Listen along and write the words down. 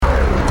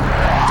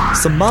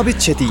सम्भावित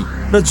क्षति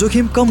र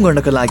जोखिम कम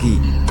गर्नका लागि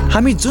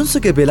हामी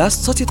जुनसुकै बेला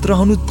सचेत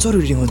रहनु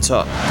जरुरी हुन्छ।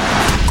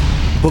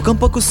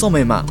 भूकम्पको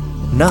समयमा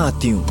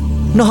नआत्तियौं,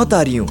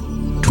 नहतारियौं,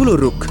 ठुलो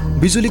रुख,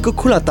 बिजुलीको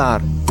खुला तार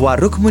वा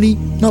रुखमुनि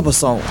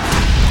नबसौं।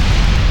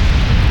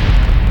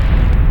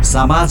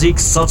 सामाजिक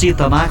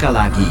सचेतनाका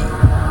लागि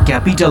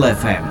capital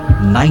FM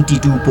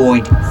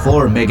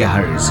 92.4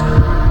 megahertz.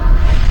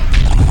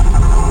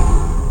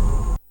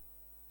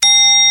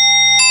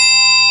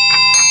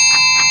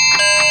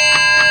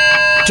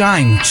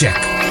 Time check.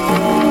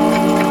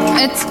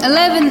 It's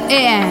 11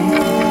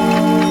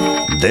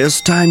 a.m.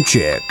 This time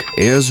check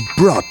is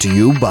brought to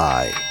you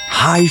by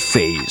High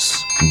Face.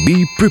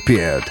 Be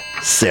prepared.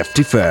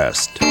 Safety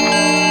first.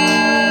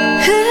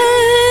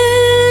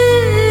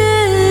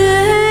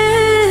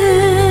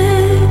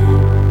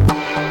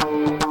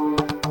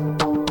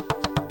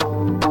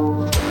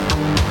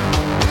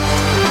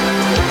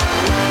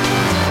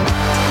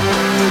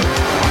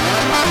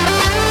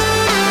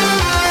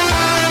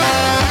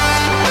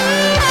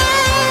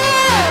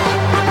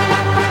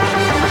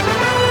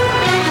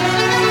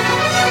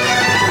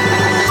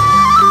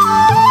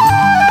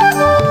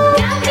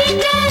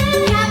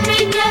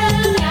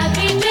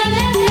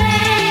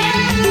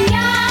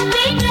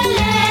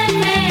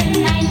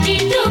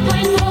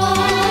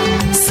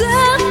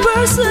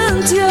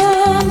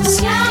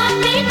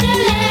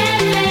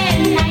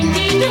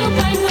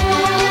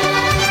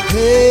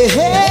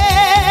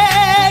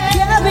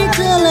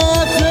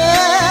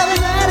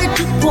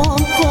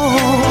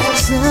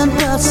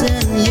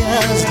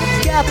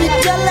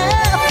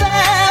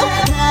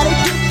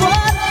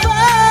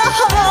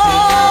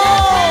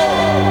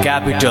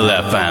 Capital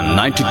FM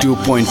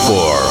 92.4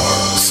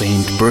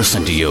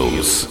 100%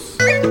 use.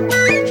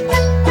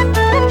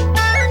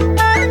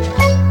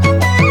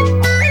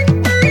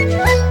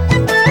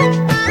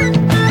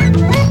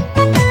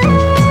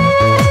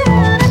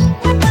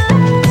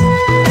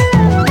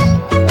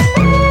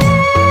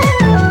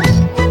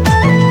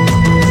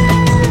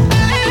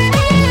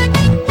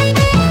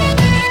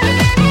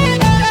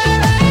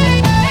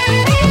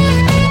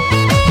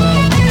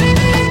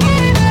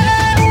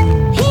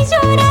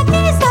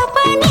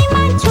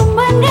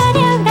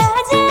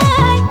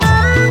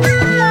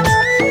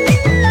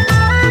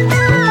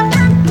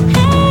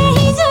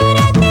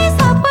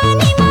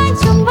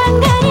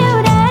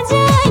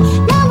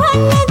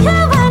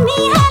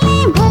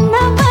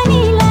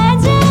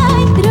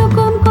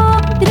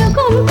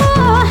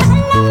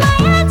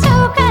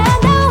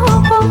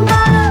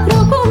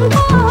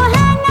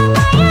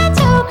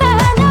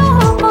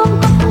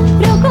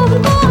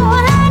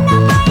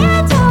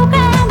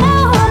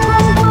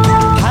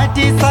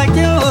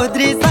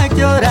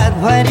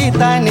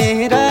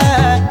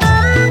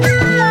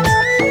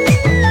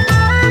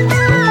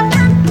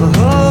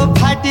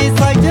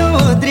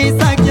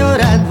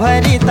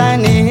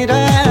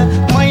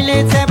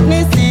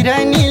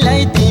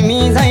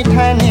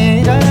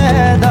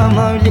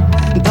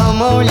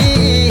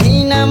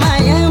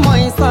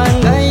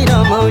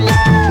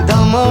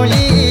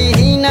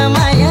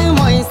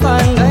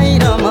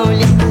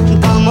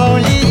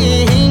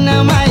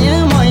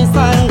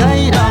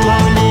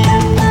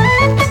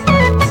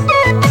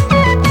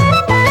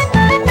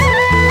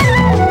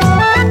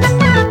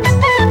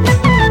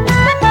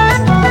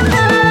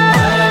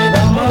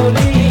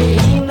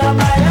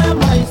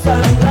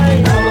 Sorry.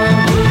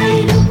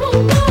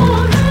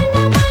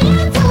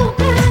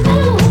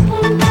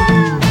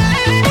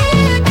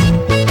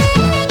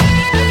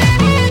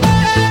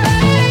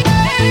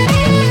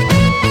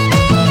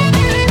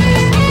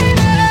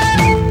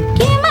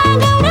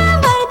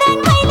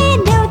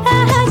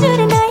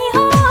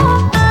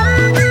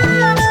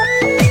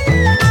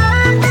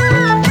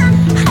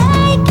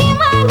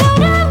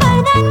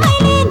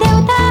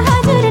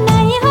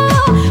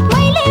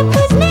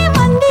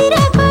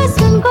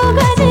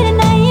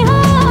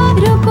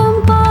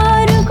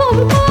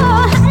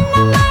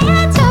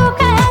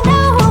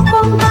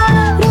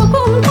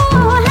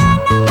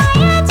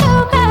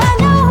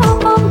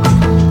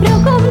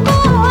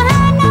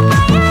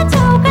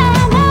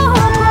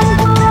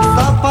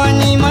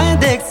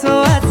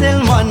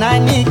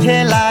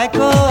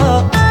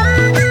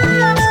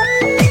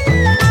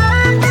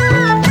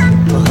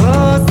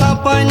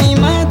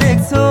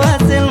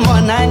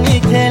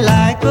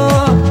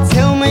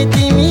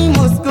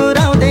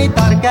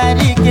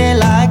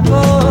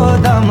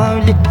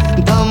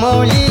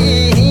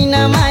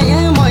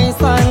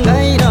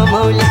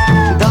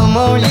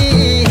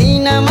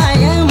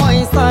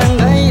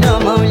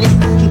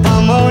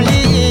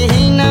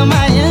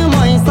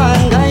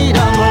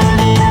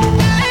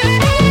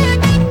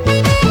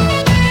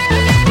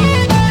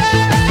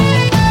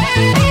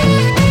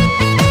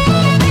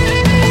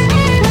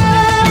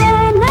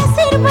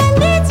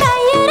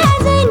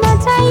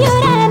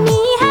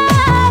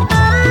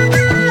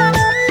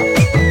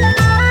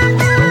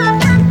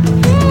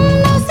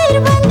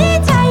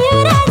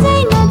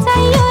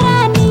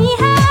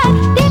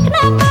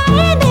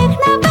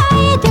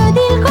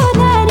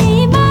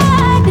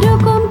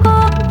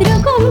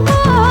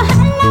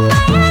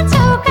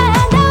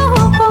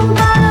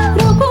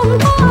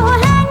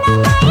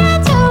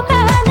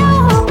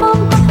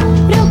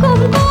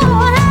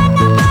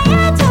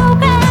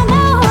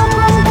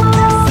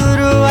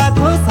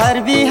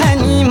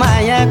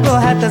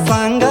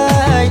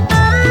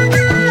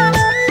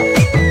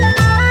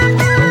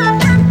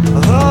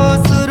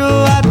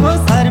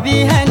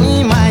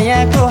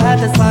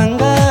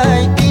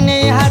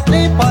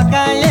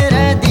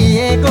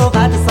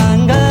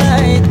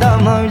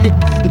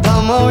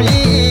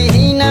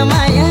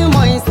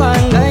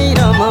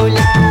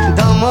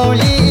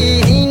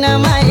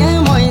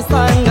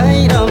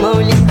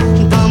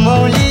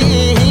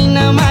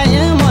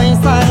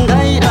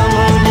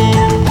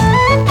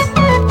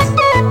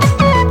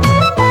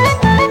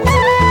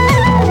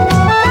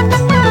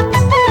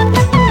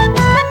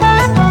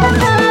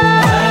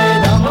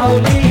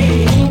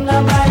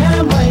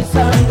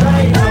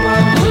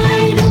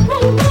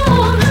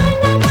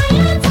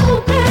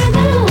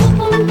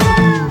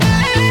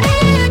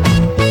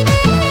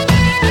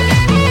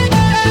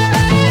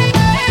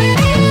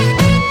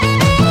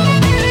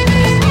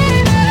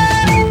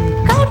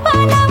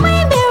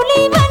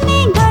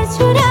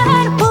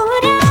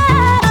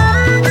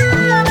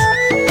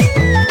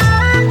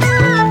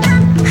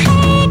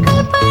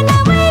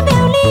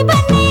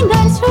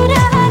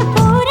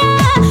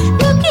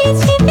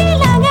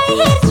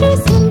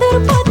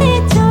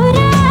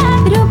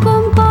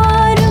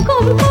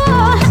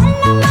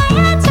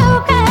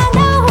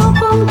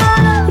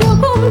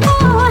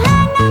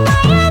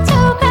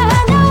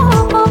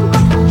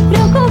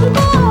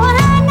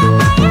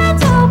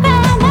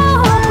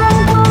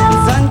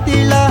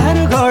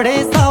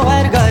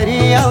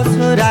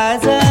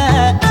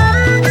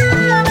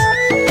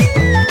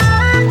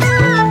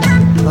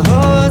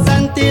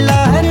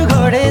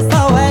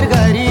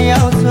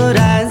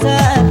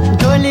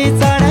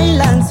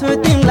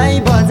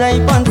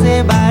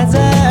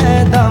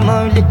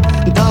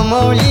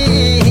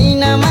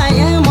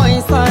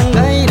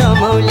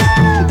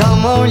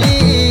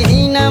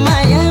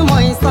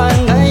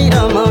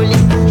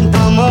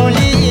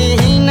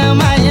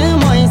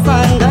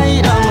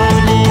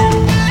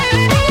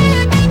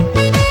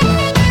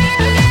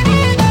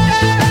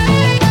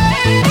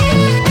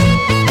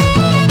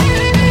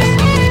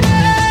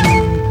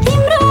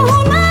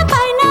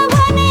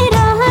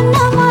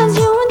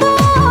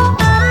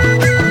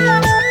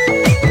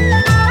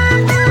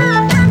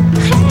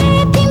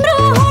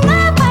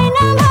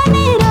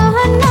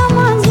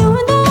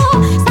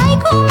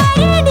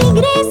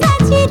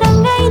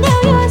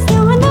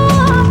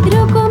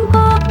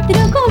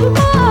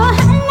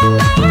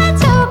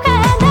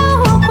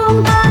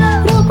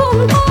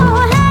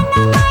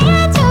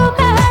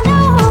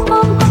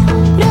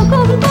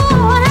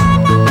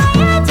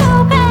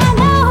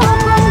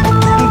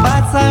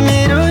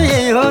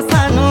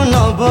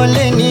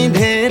 नबोले नि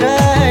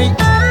धेरै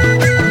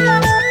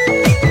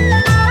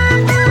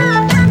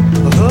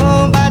हो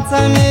बाचा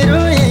मेरो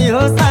यही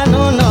हो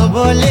सानो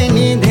नबोले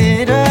नि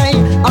धेरै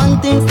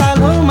अन्तिम साल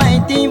हो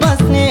माइती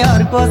बस्ने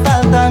अर्को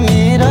साल त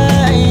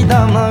मेरै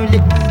दमौली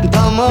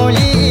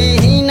दमौली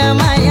हिँड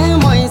माया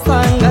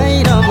मैसँगै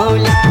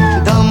रमौली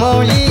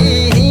दमौली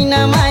हिँड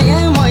माया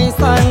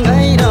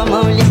मैसँगै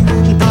रमौली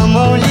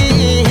दमौली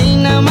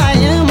हिँड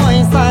माया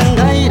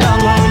मैसँगै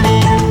रमौली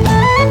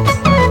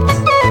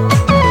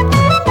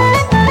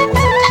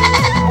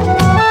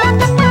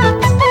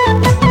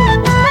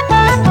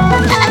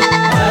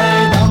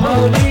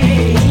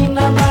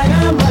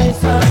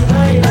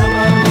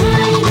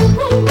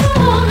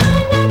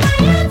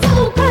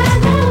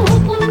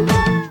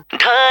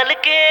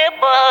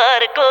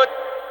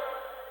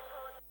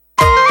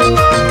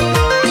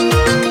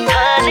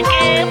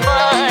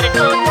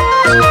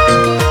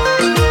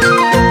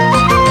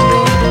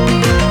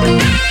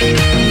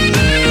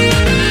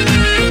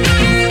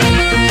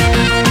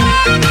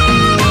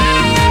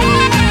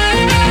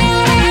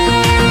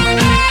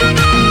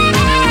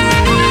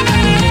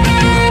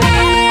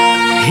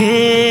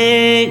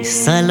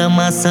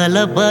सल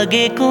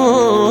बगेको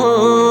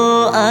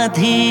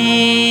आधी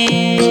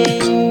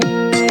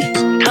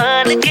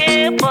ढल्के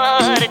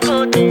बारको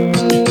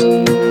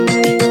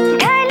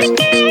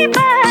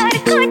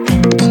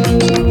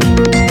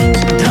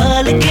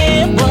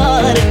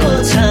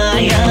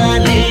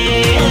छायाले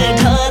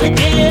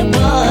ढल्के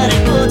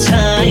बारको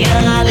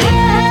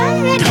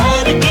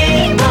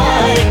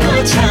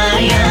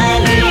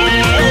छायाले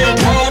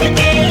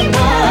ढल्के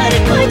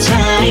बारको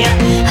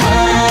छायाले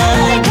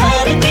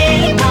ढल्के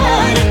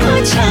बारको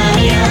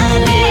छाया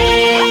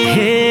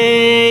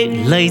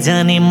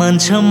लैजाने मन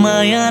छ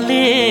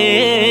मायाले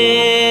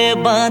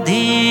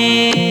बाँधी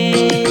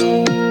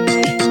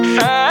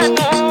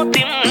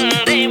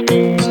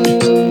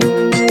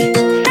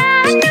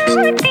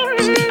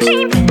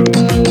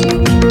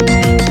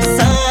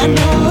सानो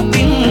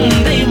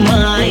तिम्रै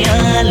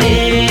मायाले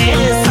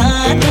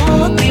सानो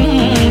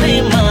तिम्रै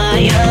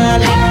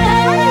मायाले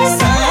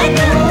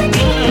सानो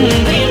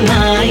तिम्रै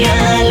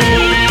मायाले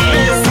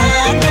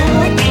सानो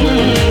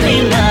तिम्रै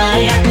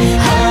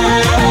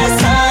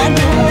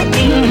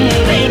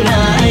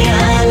माया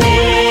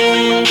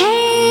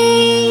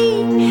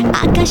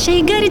आकाशै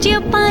गर्ज्यो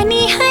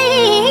पानी है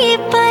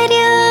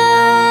पर्यो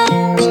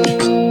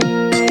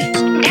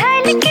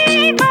ढल्के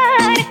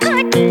बारको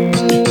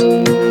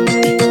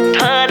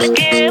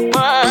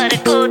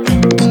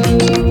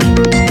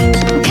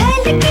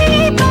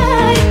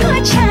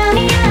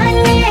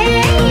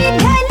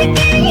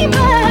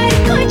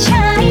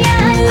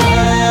छायाले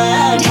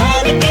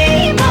ढल्के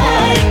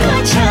बारको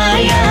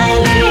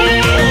छायाले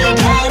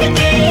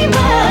ढल्के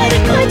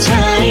बारको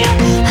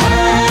छायाले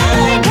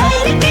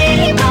ढल्के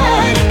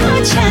बारको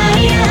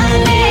छाया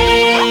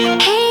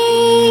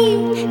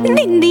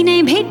दिनदिनै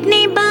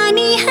भेट्ने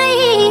बानी है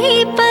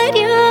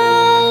पर्यो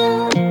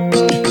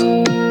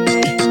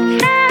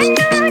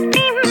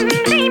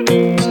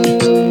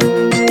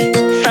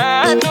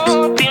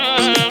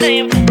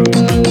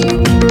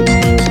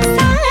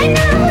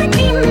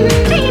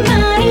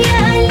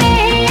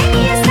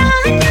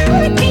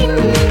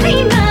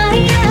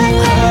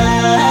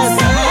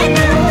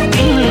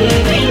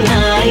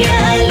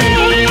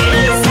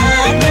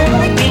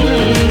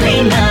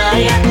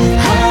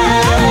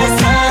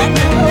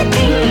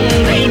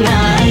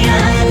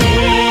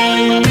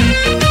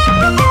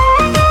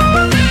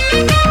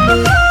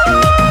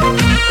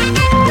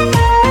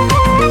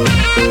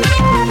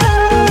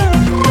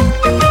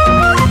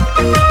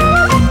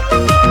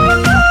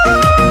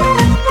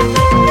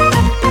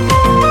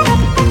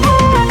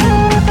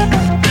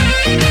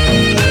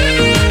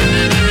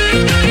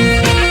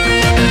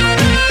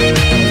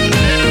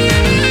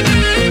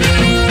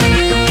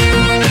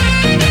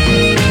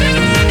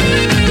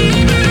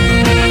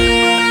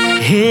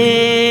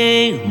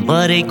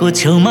बरेको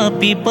छेउमा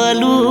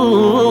पिपलु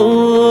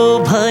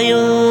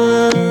भयो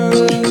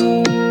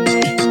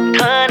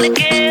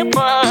ढल्के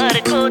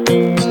बारको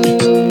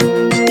छायाले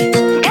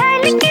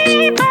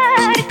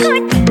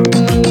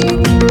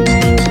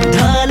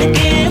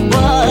ढल्के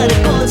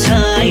बारको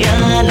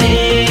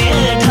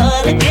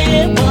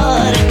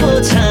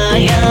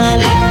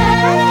छायाले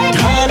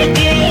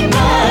ढल्के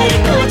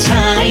बारको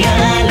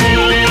छायाले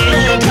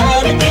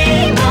ढल्के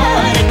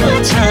बारको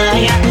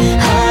छाया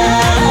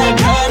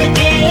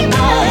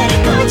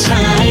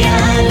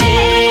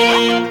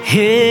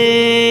हे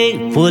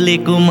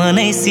बोलेको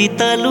मनै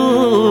शीतलु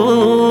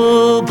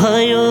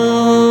भयो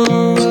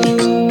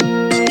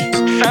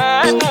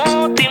सानो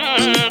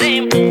तिम्रै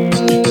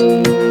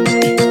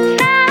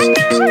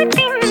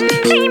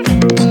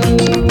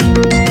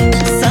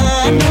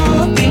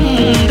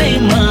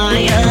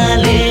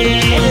मायाले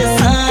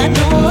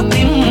सानो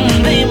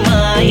तिम्रै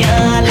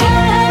मायाले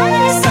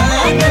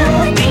सानो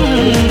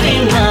तिम्रै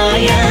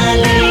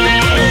मायाले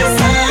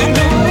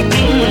सानो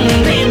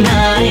तिम्रै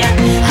माया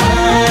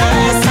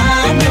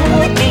सानो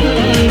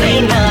तिम्रै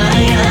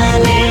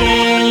मायाले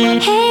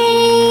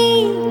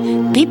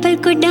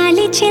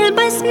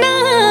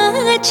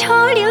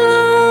छोड्यो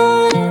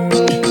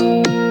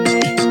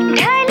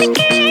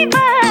ढल्के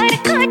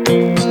बारको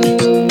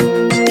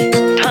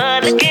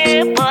ढल्के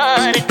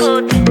बारको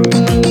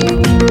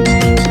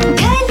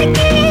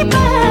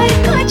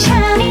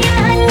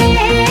छायाले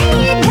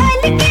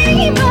ढल्के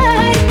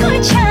बारको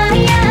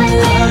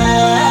छायाले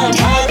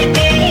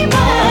ढल्के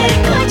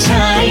बारको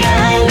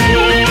छायाले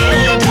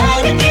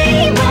ढल्के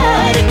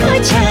बारको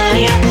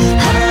छाया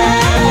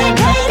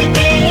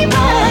ढल्के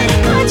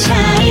बारको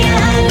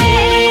छायाले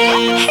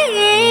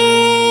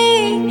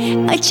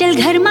अचल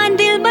घरमा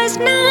दिल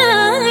बस्न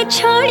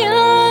छोड्यो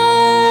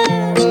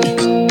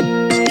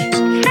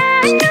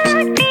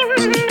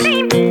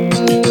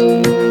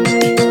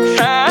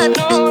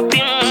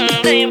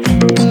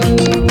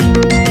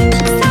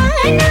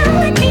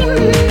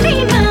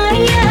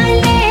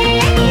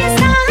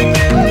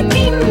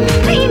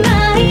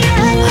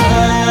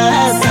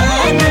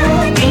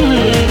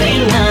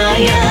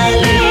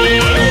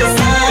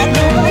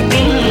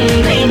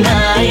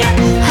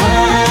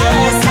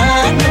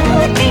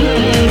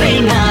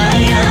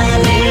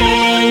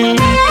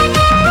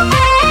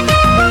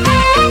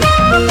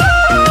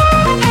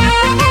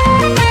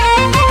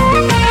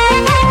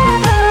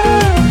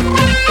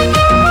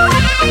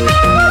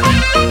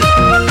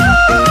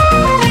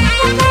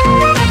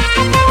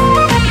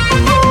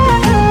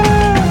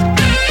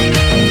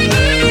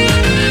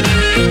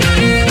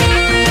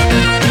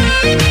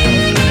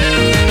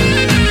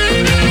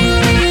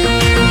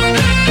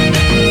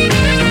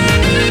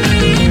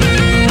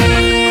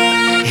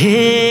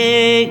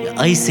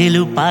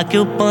ऐसेलु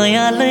पाक्यो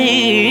पयालै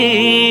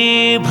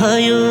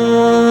भयो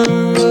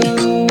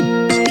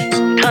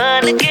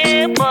ढल्के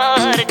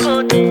बारको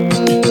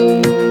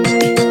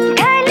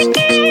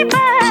ढल्के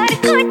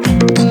बारको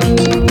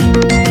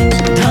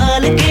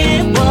ढल्के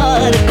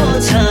बारको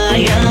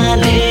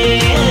छायाले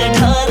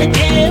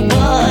ढल्के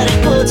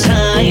बारको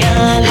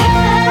छायाले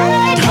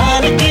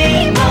ढल्के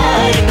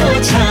बारको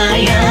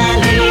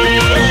छायाले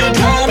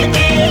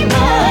ढल्के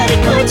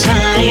बारको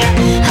छाया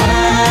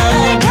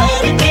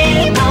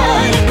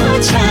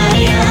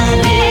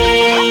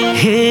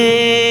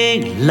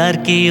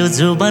लर्कियो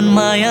जुबन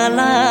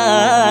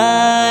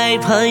मायालाई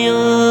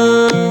भयो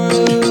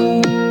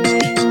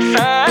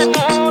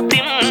सानो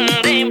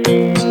तिम्रै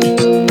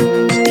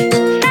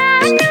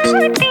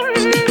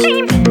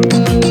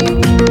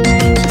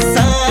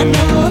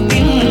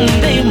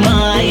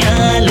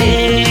मायाले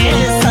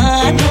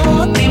सानो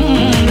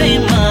तिम्रै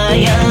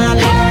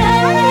मायाले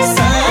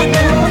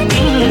सानो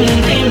तिम्रै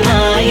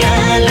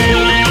मायाले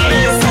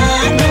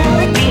सानो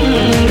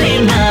तिम्रै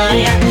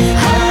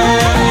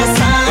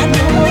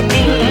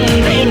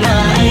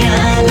माया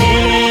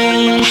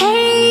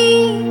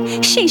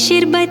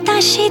शिशिर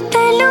बतासे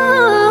तलो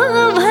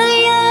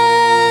भया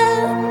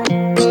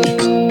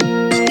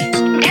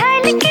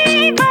ढल्के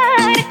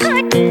बारको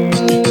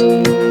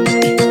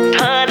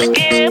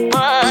ढल्के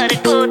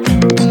बारको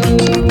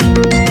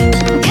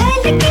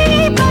ढल्के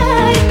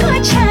बारको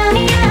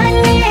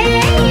छायाले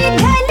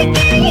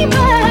ढल्के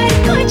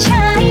बारको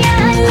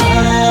छायाले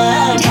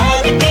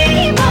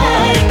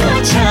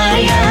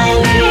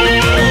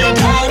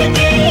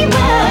ढल्के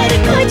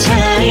बारको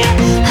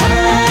छायाले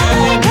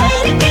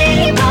ढल्के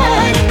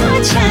बारको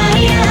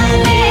छाया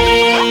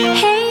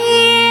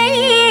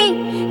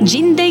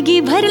जिन्दगी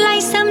भरलाई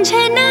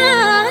सम्झना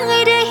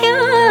रह्यो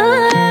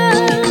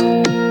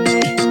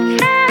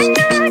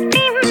सानो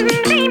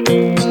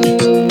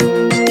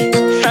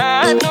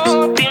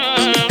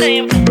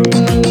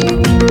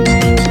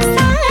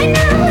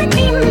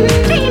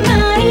तिम्रै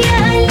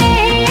मायाले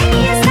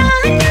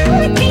सानो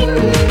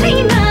तिम्रै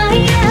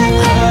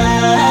मायाले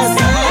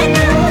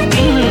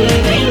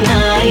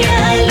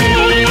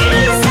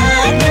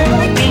सानो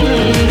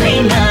तिम्रै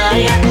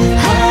मायाले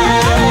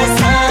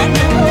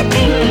सानो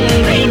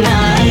तिम्रै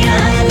माया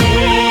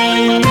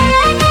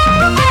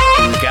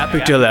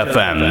Capital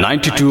FM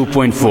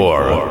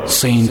 92.4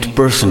 Saint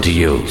Person to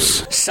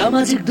Use.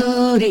 सामाजिक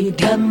दूरी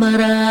ध्यानमा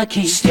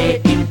राखी Stay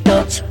in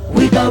touch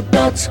without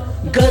touch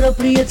गर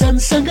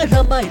प्रियजनसँग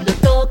रमाइलो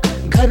टक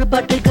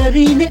घरबाटै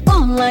गरिने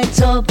online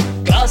job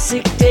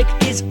classic tech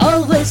is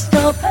always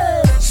top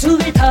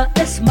सुविधा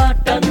यसमा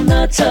टन्न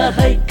छ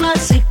है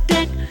क्लासिक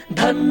टेक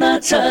धन्न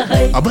छ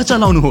है अब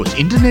चलाउनुहोस्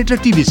इन्टरनेट र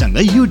टिभी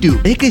सँगै युट्युब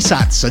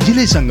एकैसाथ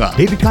सजिलैसँग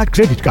debit card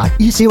credit card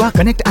eSewa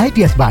connect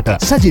IPS बाट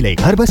सजिलै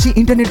घर बसी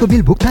इन्टरनेटको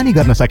बिल भुक्तानी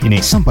गर्न सकिने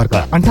सम्पर्क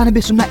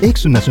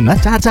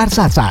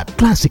 9801004477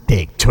 क्लासिक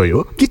टेक छोयो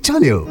कि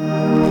चल्यो।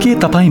 के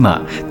तपाईमा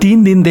 3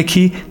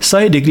 दिनदेखि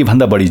 100 डिग्री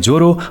भन्दा बढी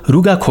ज्वरो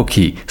रुगा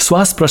खोकी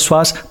श्वास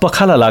प्रश्वास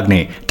पखाला लाग्ने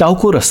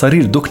टाउको र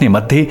शरीर दुख्ने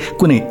मध्ये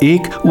कुनै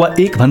एक वा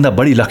एक भन्दा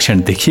बढी लक्षण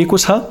देखिएको छ?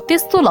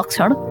 त्यस्तो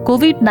लक्षण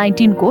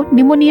कोभिड-19 को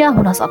निमोनिया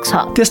हुन सक्छ।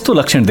 त्यस्तो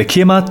लक्षण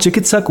देखिएमा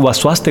चिकित्सक वा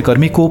स्वास्थ्य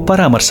कर्मीको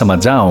परामर्शमा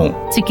जाऔं।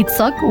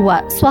 चिकित्सक वा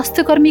स्वास्थ्य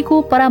कर्मीको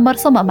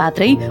परामर्शमा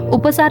मात्रै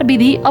उपचार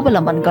विधि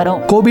अवलम्बन गरौं।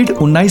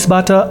 कोभिड-19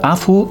 बाट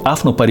आफू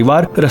आफ्नो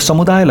परिवार र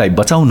समुदायलाई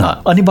बचाउन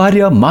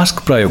अनिवार्य मास्क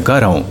प्रयोग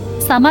गरौं।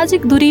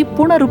 सामाजिक दूरी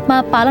पूर्ण रूपमा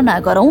पालना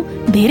गरौं।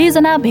 धेरै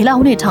जना भेला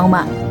हुने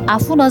ठाउँमा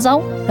आफू नजाऊ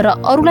र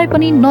अरूलाई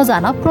पनि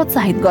नजान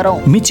प्रोत्साहित गरौँ।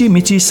 मिची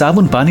मिची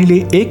साबुन पानीले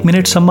 1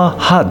 मिनेटसम्म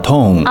हात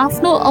धौँ।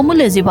 आफ्नो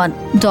अमूल्य जीवन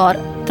डर,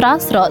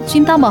 त्रास र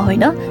चिन्तामा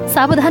होइन,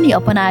 सावधानी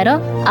अपनाएर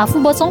आफू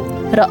बचौँ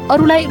र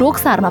अरूलाई रोग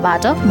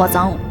सार्नबाट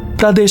बचाउँ।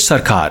 प्रदेश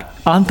सरकार,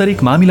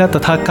 आन्तरिक मामिला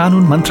तथा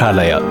कानुन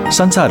मन्त्रालय,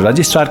 संचार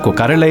रजिस्ट्रारको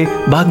कार्यालय,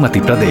 बागमती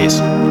प्रदेश।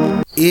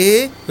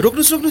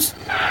 रोक्नुस्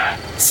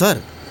सर,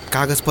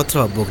 कागज पत्र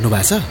बोक्नु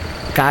भएको छ?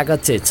 कागज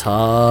चाहिँ छ,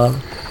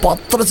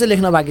 पत्र चाहिँ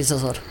लेख्न बाँकी छ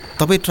सर।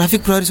 तपाईँ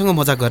ट्राफिक प्रहरीसँग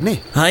मजाक गर्ने?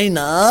 होइन,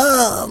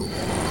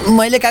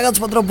 मैले कागज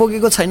पत्र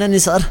बोकेको छैन नि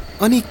सर।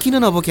 अनि किन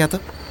नबोक्या त?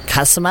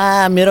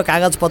 खासमा मेरो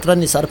कागज पत्र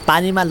नि सर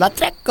पानीमा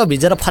लत्र्याक्क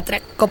भिजेर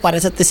फत्र्याक्क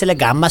परेछ, त्यसैले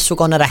घाममा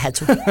सुकाउन राखेको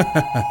छु।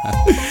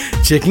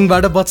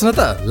 चेकिङबाट बच्न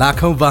त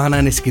लाखौं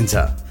बहाना निस्किन्छ,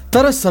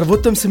 तर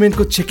सर्वोत्तम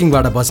सिमेन्टको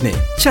चेकिङबाट बच्ने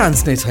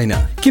चान्स नै छैन,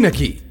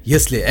 किनकि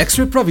यसले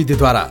एक्सरे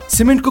प्रविधिद्वारा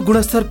सिमेन्टको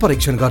गुणस्तर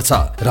परीक्षण गर्छ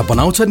र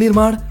बनाउँछ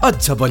निर्माण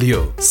अझ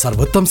बलियो।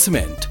 सर्वोत्तम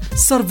सिमेन्ट,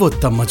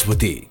 सर्वोत्तम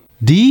मजबुती।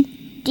 डी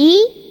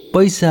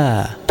पैसा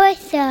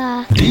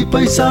डी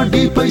पैसा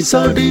डी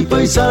पैसा डी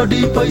पैसा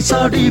डी पैसा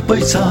डी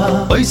पैसा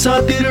पैसा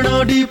तिर्न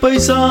डी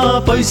पैसा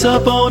पैसा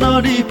पाउन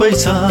डी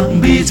पैसा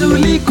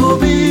बिजुलीको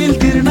बिल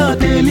तिर्न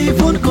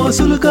टेलिफोनको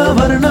शुल्क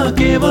भर्न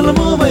केवल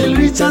मोबाइल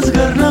रिचार्ज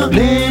गर्न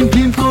प्लेन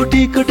फिल्मको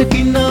टिकट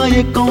किन्न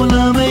एक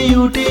कौलामै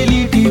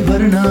युटिलिटी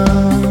भर्न।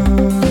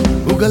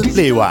 गुगल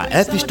प्ले वा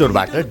एप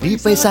स्टोरबाट डी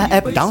पैसा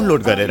एप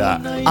डाउनलोड गरेर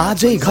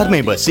आजै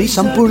घरमै बसी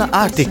सम्पूर्ण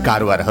आर्थिक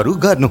कारोबारहरू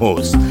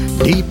गर्नुहोस्।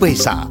 डी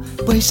पैसा,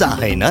 पैसा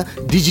होइन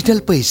डिजिटल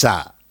पैसा।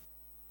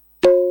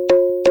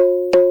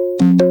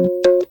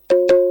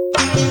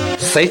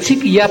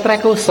 शैक्षिक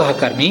यात्राको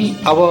सहकर्मी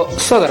अब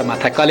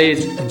Sagarmatha college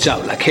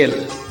Jawalakhel.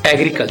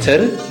 Agriculture,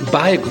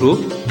 bio group,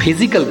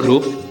 physical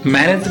group,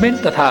 management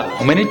तथा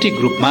ह्युमेनिटी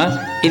ग्रुपमा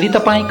यदि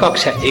तपाईँ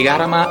कक्षा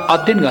 11मा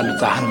अध्ययन गर्न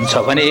चाहनुहुन्छ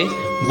भने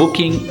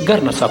बुकिङ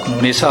गर्न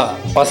सक्नुहुनेछ।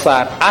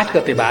 असार 8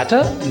 गतेबाट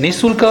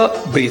निशुल्क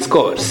ब्रिज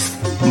कोर्स।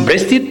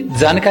 विस्तृत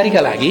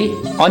जानकारीका लागि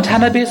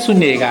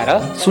 9801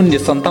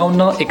 057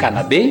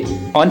 91,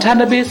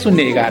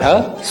 9801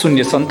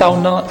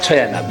 057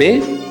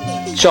 96,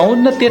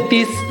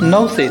 5433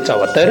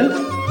 974,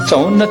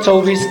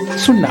 5424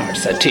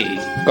 068।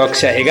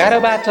 कक्षा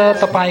 11बाट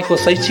तपाईँको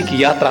शैक्षिक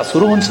यात्रा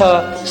सुरु हुन्छ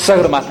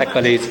सगरमाथा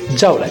कलेज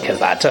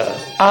जावलाखेलबाट।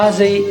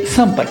 आजै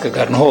सम्पर्क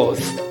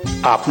गर्नुहोस्,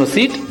 आफ्नो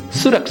सिट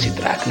सुरक्षित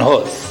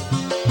राख्नुहोस्।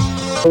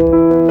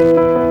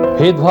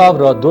 भेदभाव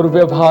र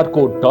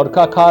दुर्व्यवहारको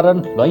डरका कारण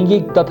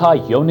लैङ्गिक तथा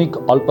यौनिक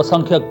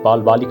अल्पसंख्यक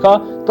बालबालिका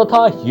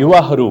तथा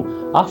युवाहरू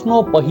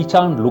आफ्नो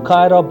पहिचान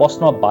लुकाएर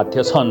बस्न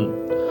बाध्य छन्।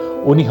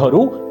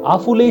 उनीहरू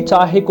आफूले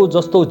चाहेको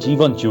जस्तो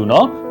जीवन जिउन,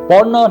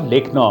 पढ्न,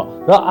 लेख्न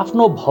र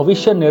आफ्नो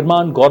भविष्य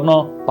निर्माण गर्न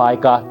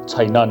पाएका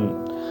छैनन्,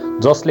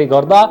 जसले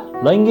गर्दा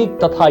लैङ्गिक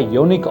तथा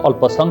यौनिक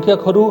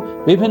अल्पसंख्यकहरू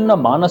विभिन्न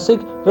मानसिक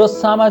र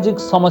सामाजिक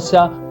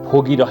समस्या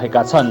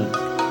भोगिरहेका छन्।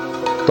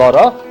 तर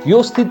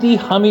यो स्थिति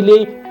हामीले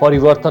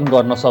परिवर्तन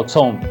गर्न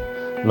सक्छौं।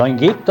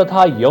 लैङ्गिक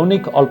तथा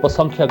यौनिक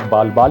अल्पसंख्यक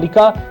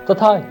बालबालिका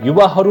तथा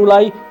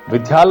युवाहरूलाई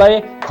विद्यालय,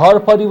 घर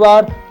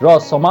परिवार र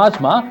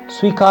समाजमा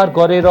स्वीकार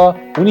गरेर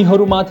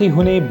उनीहरूमाथि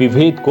हुने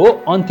विभेदको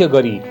अन्त्य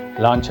गरी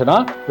लान्छना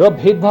र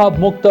भेदभाव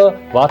मुक्त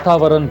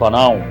वातावरण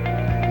बनाऊ।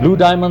 ब्लू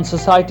डायमन्ड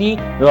सोसाइटी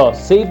र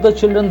सेभ द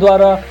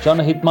चिल्ड्रेनद्वारा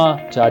जनहितमा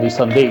जारी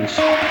सन्देश।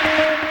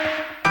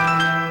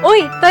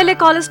 ओइ, तैले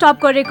कलेज स्टप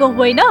गरेको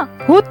होइन?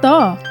 हो त।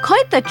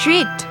 खै त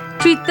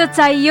ट्रिट त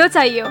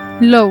चाहियो।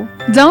 लौ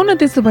जाऊ न,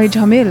 त्यसो भए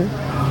झमेल।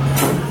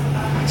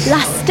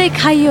 लास्टै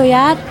खाइयो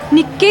यार,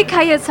 निकै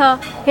खाइएछ।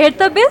 हेर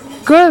त बिल।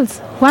 गर्ल्स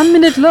 1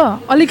 मिनट ल,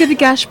 अलिकति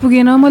क्यास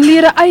पुगेन, म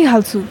लिएर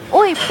आइहाल्छु।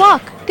 ओइ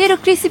फक, तेरो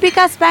कृषि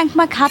विकास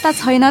ब्याङ्कमा खाता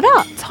छैन र?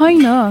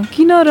 छैन,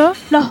 किन र?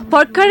 ल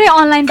भर्खरै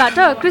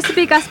अनलाइनबाट कृषि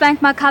विकास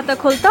ब्याङ्कमा खाता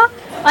खोल त,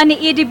 अनि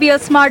एडीबीएल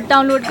स्मार्ट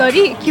डाउनलोड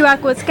गरी क्युआर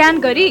कोड स्क्यान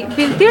गरी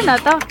बिल तिर्न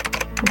त।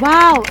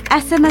 Wow,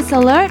 SMS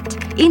alert,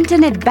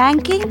 internet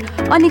banking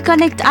अनि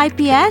कनेक्ट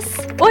आइपीएस।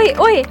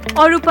 ओइ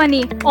अरू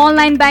पनि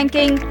online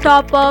banking,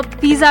 top-up,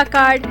 visa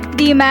card,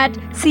 डीम्याट,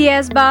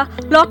 CS बा,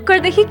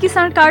 लक्करदेखि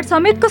किसान कार्ड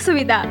समेतको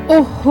सुविधा।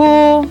 ओहो,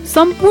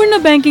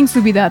 सम्पूर्ण ब्याङ्किङ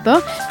सुविधा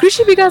त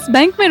कृषि विकास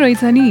ब्याङ्कमै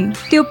रहेछ नि।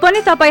 त्यो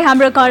पनि तपाईँ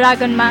हाम्रो घर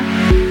आँगनमा।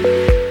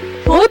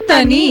 हो त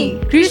नि,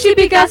 कृषि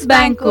विकास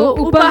ब्याङ्कको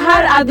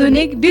उपहार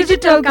आधुनिक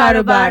डिजिटल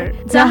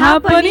कारोबार, जहाँ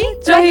पनि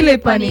जहिले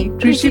पनि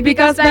कृषि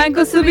विकास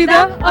ब्याङ्कको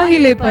सुविधा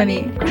अहिले पनि।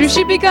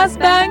 कृषि विकास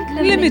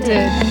bank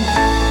limited.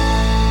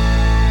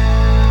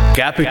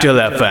 Capital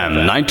FM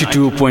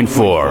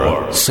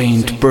 92.4,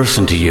 Saint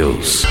Person to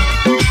Use.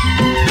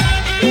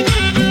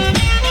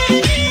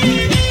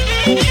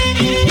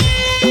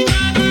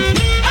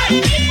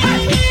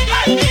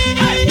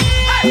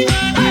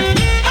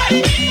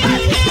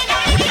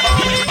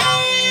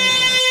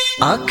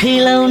 आँखै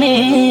लाउने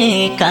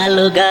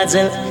कालो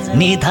गाजल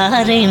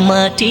निधारै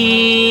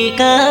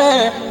माटीका,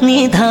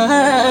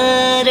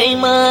 निधारै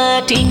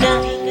माटीका,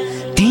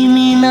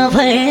 तिमी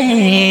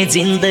नभए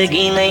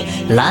जिन्दगी नै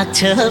लाग्छ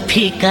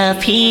फिका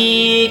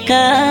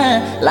फिका,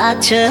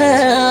 लाग्छ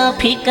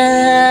फिका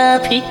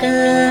फिका।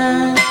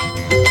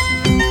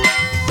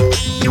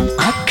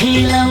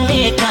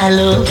 खिलाउने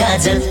कालो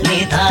गाजल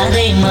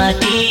निधारै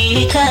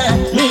माटीका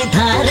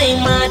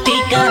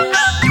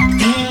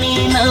तिमी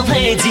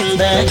नभए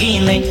जिन्दगी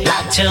नै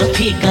लाग्छ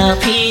फिका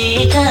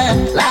फिका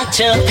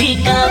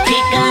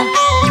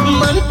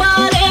मन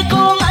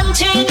परेको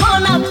मान्छेको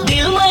नाम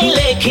दिलमै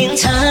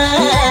लेखिन्छ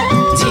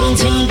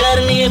झिङझिङ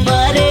गर्ने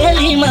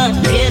बरेलीमा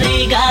धेरै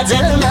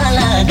गाजल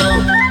नलागौ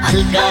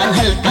हल्का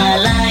हल्का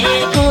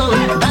लागेको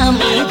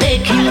दामी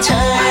देखिन्छ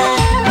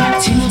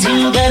झिङझिङ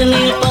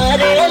गर्ने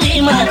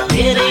बरेलीमा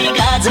धेरै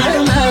गाजल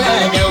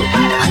नलागौ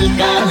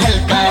हल्का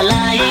हल्का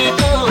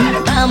लागेको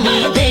दामी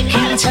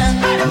देखिन्छ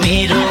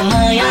मेरो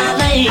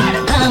मायालाई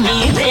दामी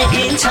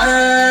देखिन्छ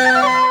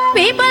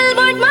पिपल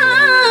बोटमा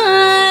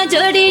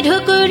जोडी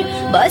ढुकुर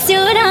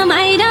बस्यो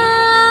रमाई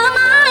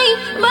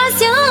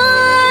बस्यो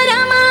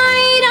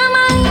रमाई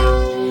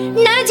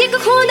नजिक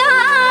हुँदा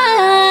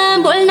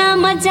बोल्न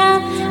मजा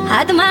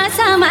हातमा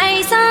समाई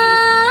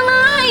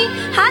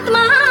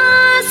हातमा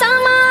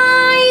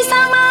समाई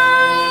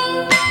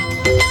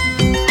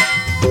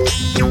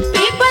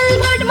पिपल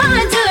बोटमा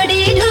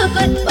जोडी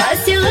ढुकुर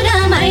बस्यो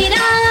रमाई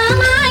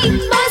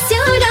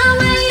बस्यो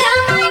रमाई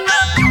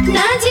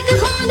नजिक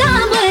हुँदा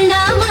बोल्न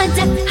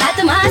मजा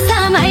हातमा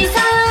समाई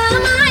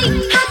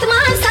हातमा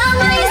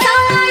समाई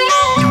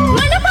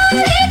मन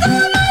परेको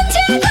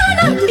मान्छेको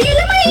नाम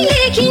दिलमै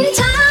लेखिन्छ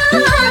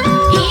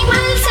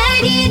हिमाल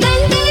सरी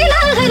दन्ती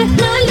लहर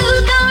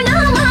नलुकाउन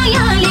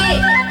मायाले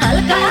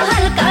हल्का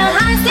हल्का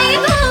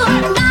हाँसेको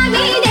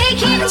दामी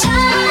देखिन्छ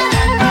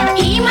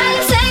हिमाल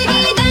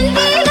सरी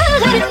दन्ती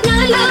लहर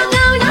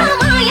नलुकाउन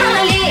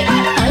मायाले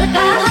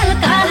हल्का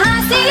हल्का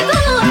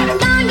हाँसेको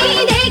दामी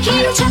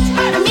देखिन्छ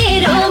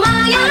मेरो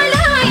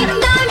मायालाई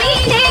दामी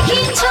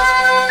देखिन्छ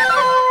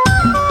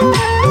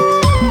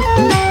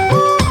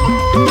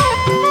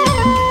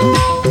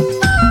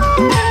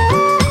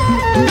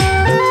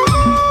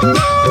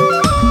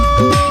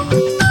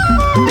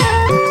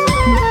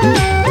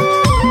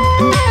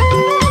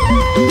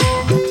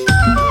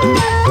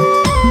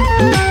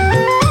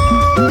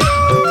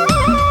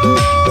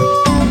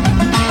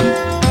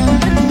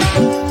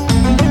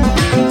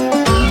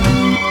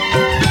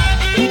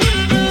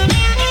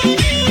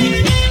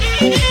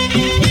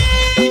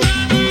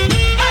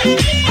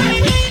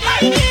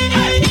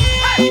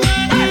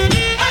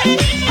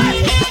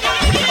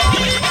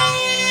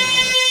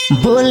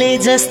बोले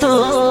जस्तो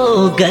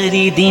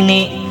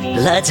गरिदिने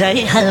लजाइ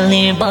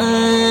हाल्ने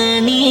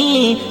बानी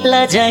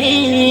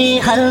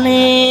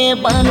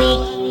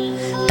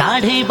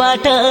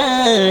टाढैबाट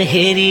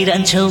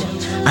हेरिरहन्छौ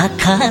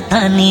आँखा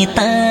तानी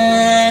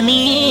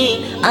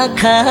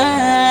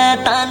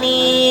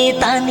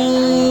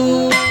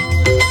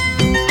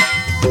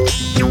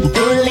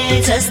बोले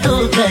जस्तो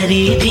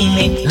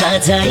गरिदिने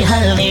लजाइ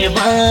हाल्ने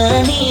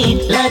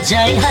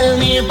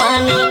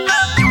बानी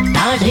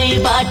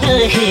टाढैबाट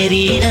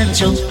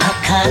हेरिरहन्छौ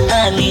आँखा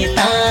तानी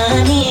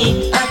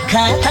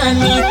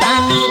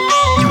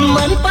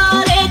मन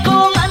परेको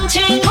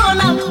मान्छेको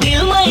नाम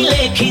दिलमै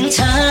लेखिन्छ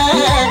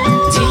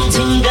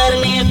झिङझिङ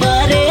गर्ने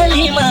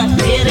बरेलीमा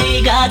धेरै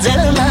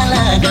गाजल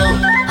नलागौ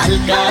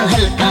हल्का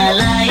हल्का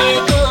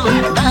लागेको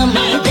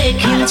दामी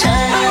देखिन्छ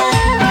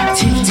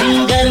झिङझिङ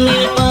गर्ने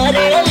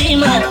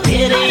बरेलीमा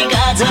धेरै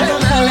गाजल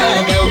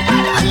नलागौ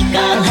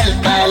हल्का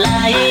हल्का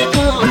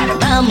लागेको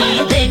दामी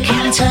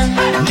देखिन्छ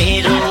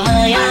मेरो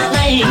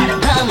मायालाई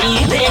दामी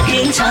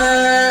देखिन्छ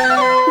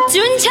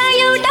जुन छ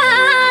एउटा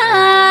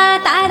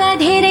तारा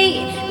धेरै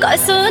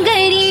कसो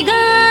गरी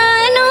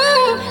गानु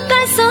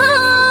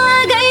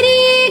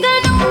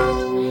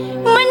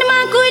मनमा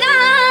कुरा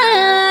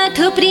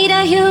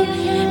थुप्रिरह्यो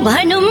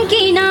भनौँ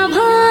कि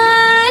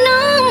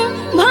नभनौँ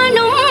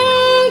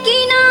कि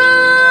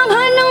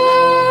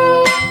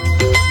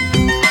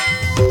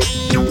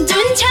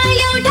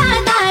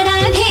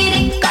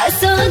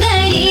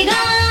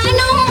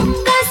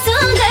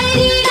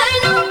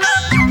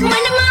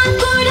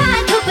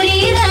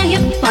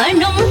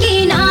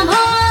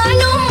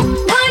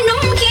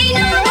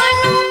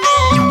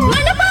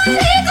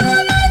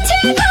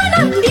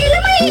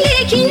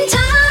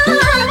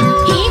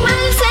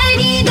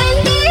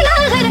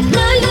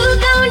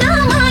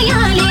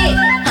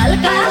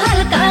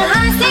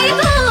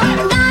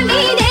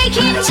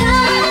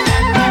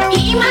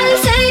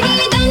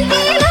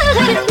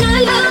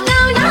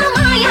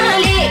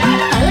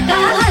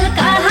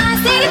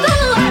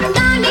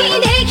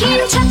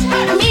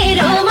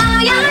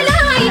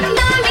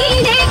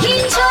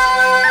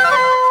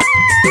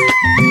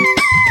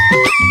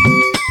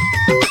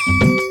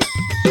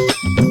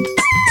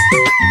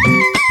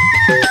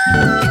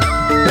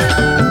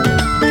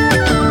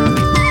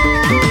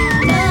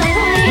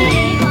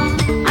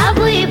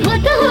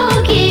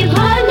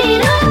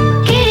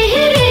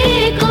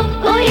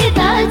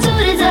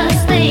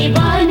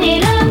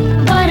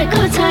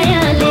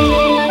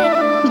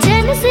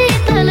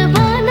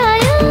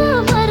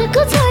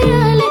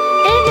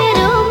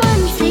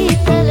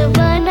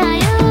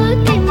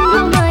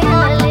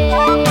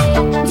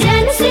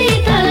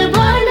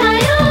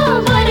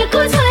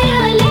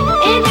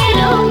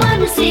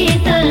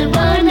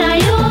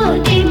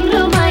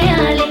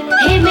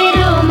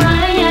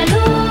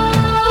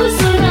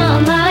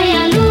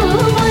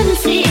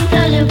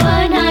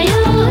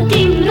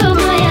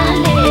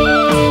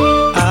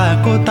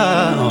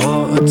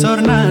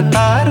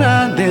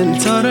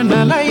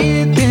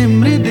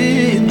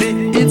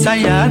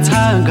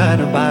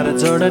घरबार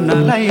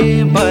जोड्नलाई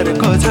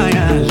बरको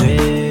छायाले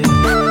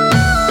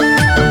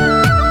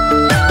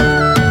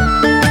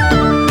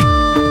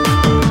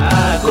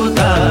आगो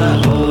त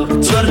हो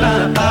चोर्न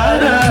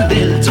तर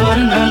दिल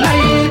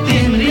चोर्नलाई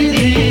तिम्री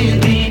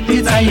दिदी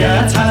चाहिया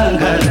छ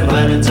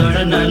घरबार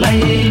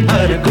जोड्नलाई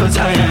बरको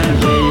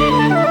छायाले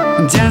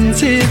ज्यान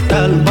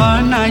शीतल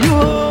बनायो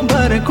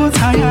बरको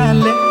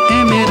छायाले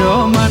ए मेरो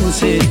मन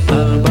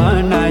शीतल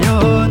बनायो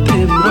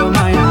तिम्रो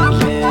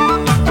मायाले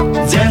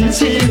ज्यान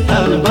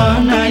शीतल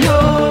बनायो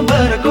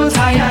बरको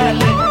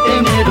छायाले ए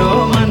मेरो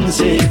मन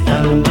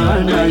शीतल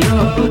बनायो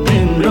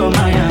तिम्रो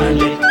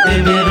मायाले ए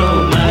मेरो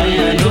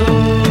मायालो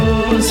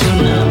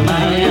सुन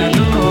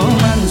मायालो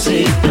मन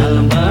शीतल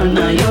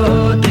बनायो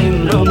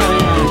तिम्रो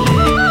मायाले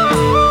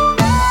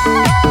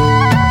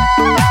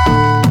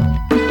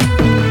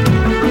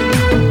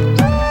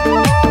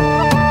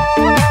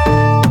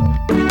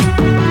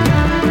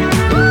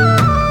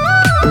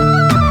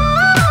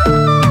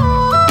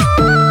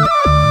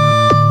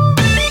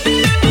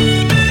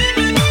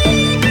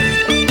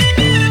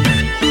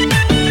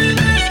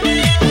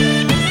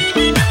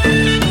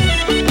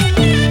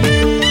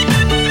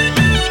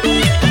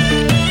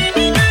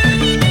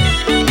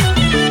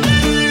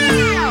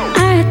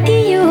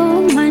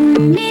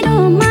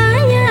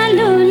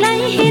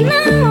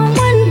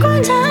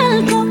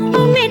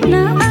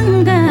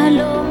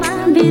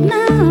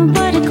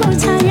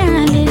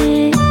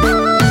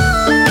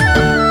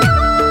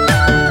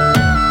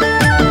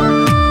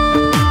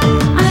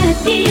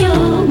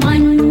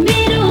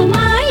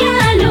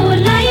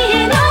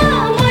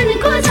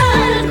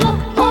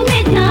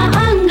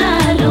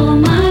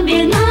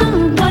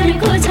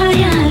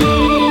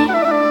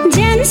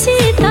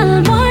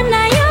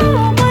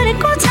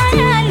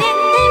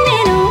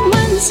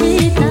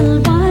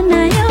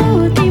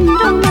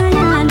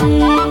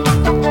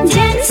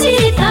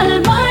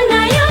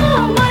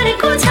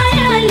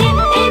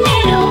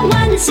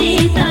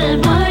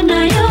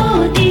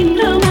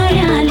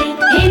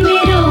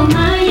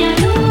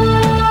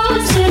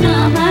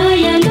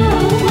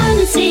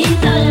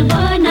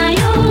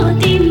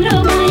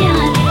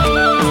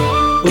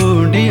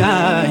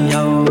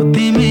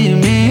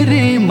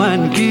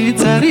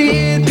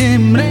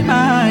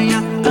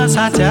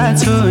साचा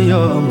छु यो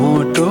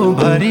मोटो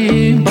भरि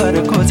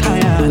बरको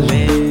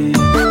छायाले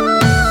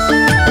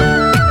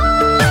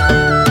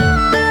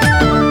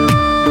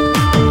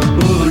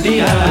उडी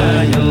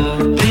आयो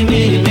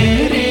तिमी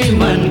मेरी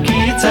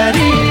मनकी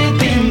चरी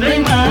तिम्रै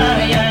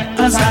माया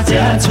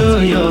साचा छु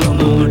यो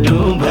मोटो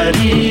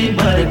भरि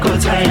बरको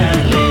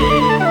छायाले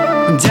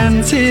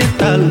ज्यान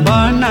शीतल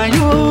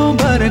बनायो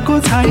बरको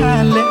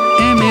छायाले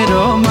ए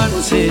मेरो मन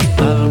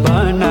शीतल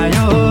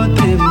बनायो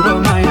तिम्रो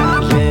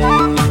मायाले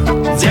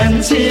ज्यान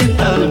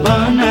शीतल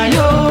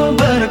बनायो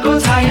बरको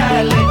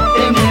छायाले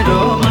ए मेरो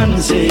मन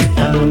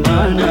शीतल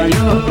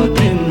बनायो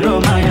तिम्रो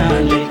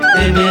मायाले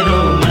ए मेरो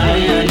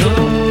मायालो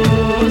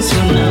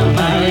सुन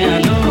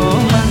मायालो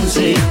मन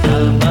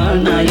शीतल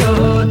बनायो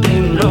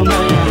तिम्रो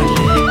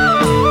मायाले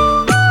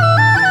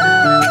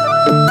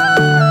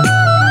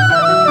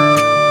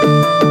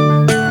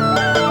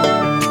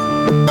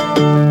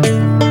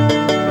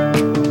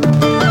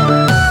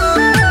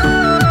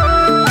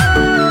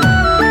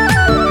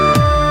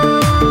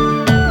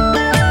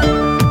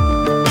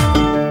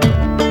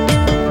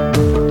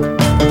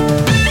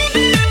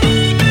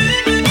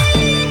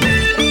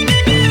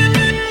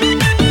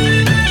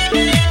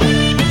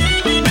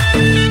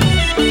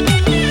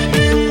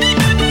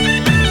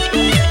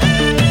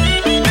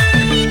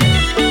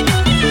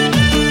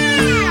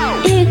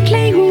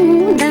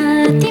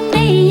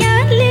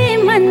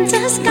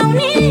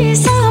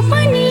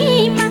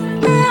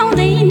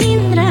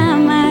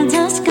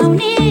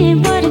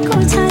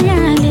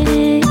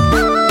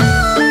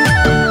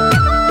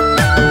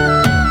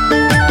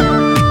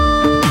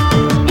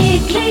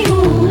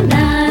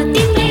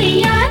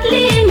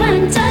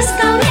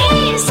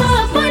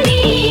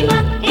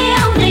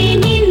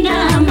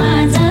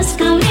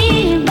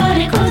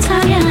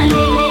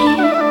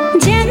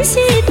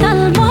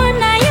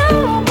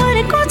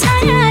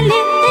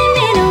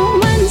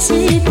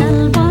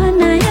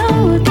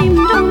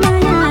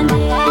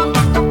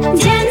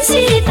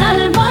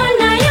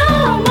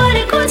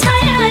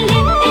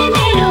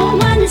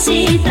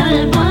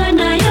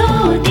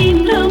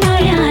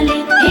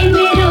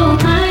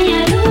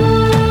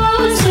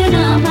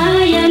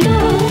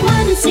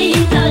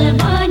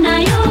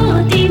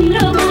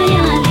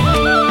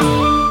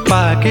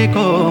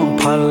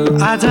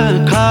आज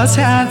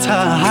खस्या छ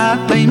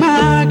हातैमा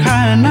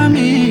खान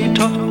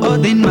मिठो ओ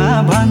दिनमा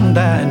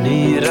भन्दा नि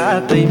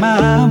रातैमा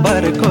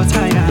बरको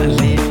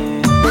छायाले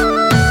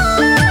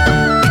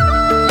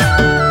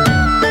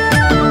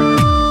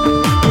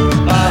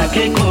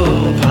पाकेको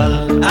फल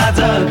आज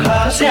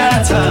खस्या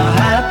छ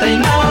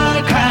हातैमा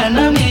खान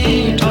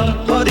मिठो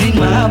ओ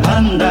दिनमा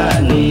भन्दा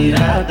नि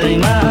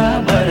रातैमा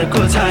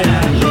बरको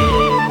छायाले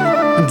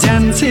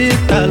ज्यान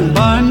शीतल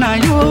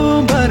बनायो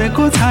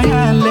बरको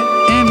छायाले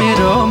ए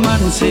मेरो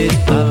मन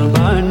शीतल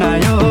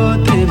बनायो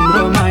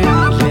तिम्रो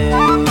मायाले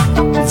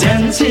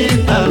ज्यान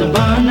शीतल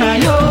बनायो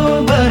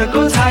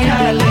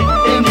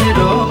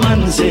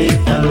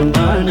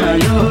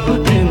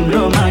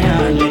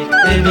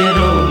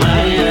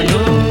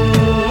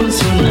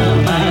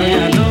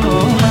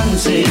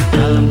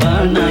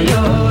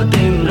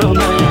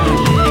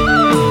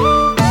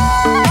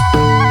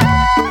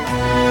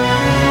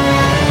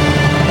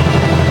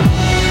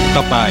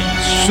तपाईं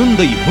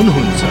सुन्दै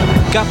हुनुहुन्छ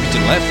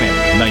क्यापिटल एफएम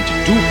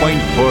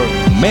 92.4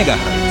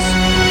 मेगाहर्ज।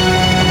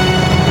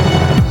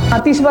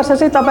 30 वर्ष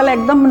चाहिँ तपाईँलाई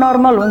एकदम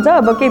नर्मल हुन्छ,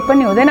 अब केही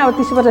पनि हुँदैन, अब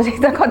 30 वर्षदेखि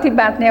त कति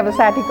बाँच्ने, अब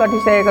 60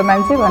 कटिसकेको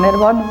मान्छे भनेर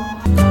भन्नु।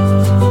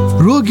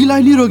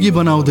 रोगीलाई निरोगी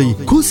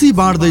बनाउँदै खुसी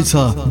बाँड्दैछ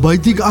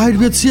वैदिक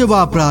आयुर्वेद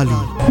सेवा प्रणाली।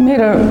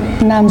 मेरो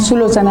नाम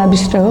सुलोचना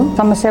विष्ट हो।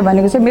 समस्या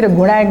भनेको चाहिँ मेरो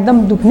घुँडा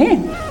एकदम दुख्ने,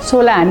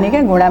 सोला हान्ने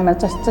क्या, घुँडामा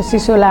चस्चसी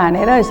सोला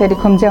हानेर यसरी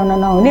खुम्च्याउन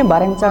नहुने,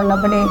 भर्याङ चढ्न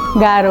पनि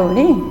गाह्रो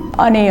हुने।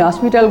 अनि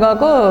हस्पिटल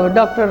गएको,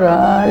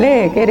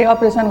 डाक्टरले के अरे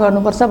अपरेसन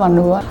गर्नुपर्छ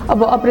भन्नुभयो।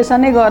 अब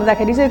अपरेसनै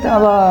गर्दाखेरि चाहिँ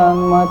अब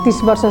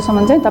 30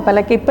 वर्षसम्म चाहिँ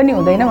तपाईँलाई केही पनि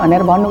हुँदैन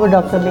भनेर भन्नुभयो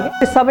डक्टरले।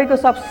 सबैको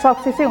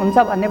सक्सेसै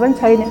हुन्छ भन्ने पनि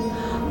छैन।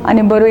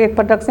 अनि बरु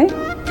एकपटक चाहिँ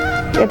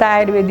यता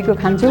आयुर्वेदिकको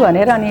खान्छु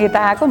भनेर अनि यता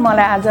आएको।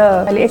 मलाई आज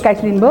अहिले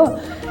 21 दिन भयो।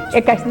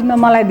 21 दिनमा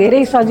मलाई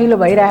धेरै सजिलो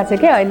भइरहेछ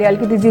क्या। अहिले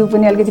अलिकति जिउ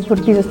पनि अलिकति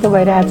फुर्की जस्तो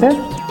भइरहेछ।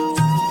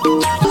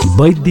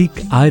 वैदिक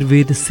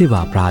आयुर्वेद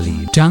सेवा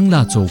प्रणाली,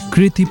 टाङ्ला चौक,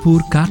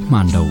 कृतिपुर,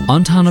 काठमाडौँ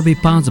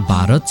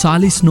 985112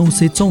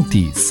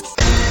 40934।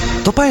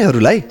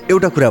 तपाईहरूलाई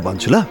एउटा कुरा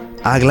भन्छु ल,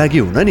 आगलागी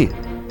हुन नि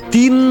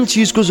 3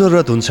 चिजको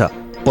जरुरत हुन्छ।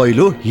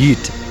 पहिलो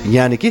हिट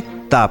यानि कि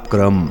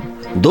तापक्रम,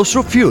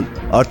 दोस्रो फ्युल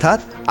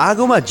अर्थात्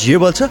आगोमा जे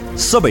बल्छ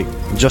सबै,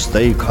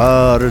 जस्तै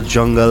घर,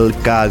 जङ्गल,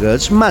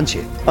 कागज, मान्छे।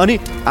 अनि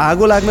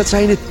आगो लाग्न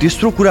चाहिने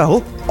तेस्रो कुरा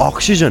हो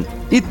अक्सिजन।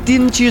 यी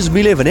 3 चिज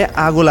मिले भने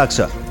आगो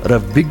लाग्छ र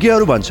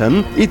विज्ञहरू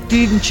भन्छन् यी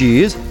 3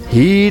 चिज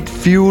हिट,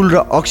 फ्युल र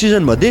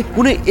अक्सिजन मध्ये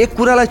कुनै एक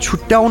कुरालाई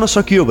छुट्याउन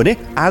सकियो भने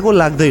आगो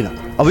लाग्दैन।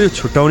 अब यो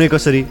छुट्याउने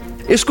कसरी?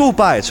 यसको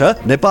उपाय छ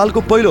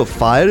नेपालको पहिलो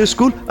फायर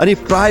स्कुल अनि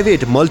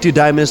private multi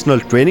dimensional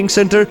training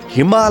centre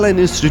Himalayan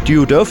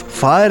institute of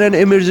fire and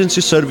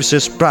emergency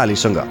services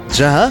प्रालीसँग,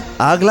 जहाँ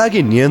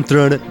आगलागी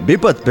नियन्त्रण,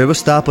 विपद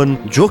व्यवस्थापन,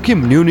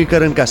 जोखिम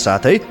न्यूनीकरणका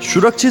साथै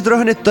सुरक्षित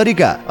रहने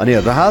तरिका अनि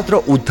राहत र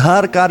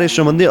उद्धार कार्य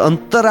सम्बन्धी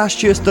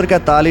अन्तर्राष्ट्रिय स्तरका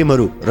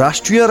तालिमहरू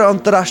राष्ट्रिय र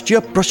अन्तर्राष्ट्रिय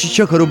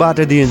प्रशिक्षकहरूबाट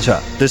दिइन्छ।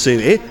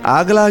 त्यसैले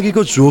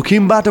आगलागीको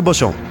जोखिमबाट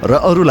बचौं र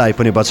अरूलाई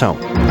पनि बचाउँ।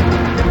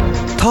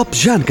 थप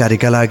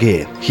जानकारीका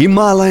लागि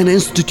Himalayan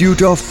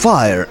institute of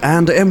fire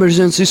and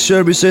emergency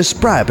services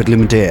private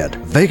limited,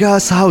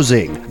 Vegas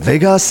housing,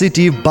 Vegas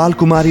city,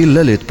 Balkumari,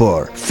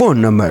 Lalitpur. Phone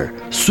number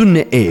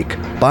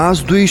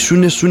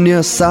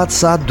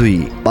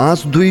 01-5200-772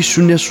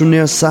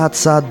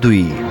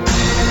 5200-772।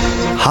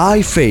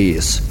 High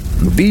face,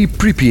 be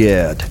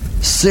prepared,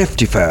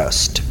 safety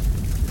first.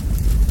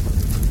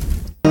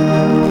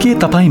 के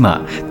तपाईमा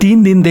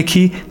 3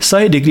 दिनदेखि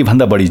 100 डिग्री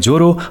भन्दा बढी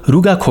ज्वरो,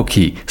 रुगा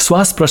खोकी,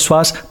 श्वास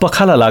प्रश्वास,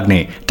 पखाला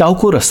लाग्ने,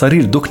 टाउको र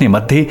शरीर दुख्ने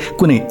मध्ये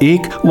कुनै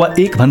एक वा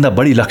एक भन्दा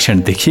बढी लक्षण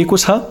देखिएको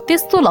छ?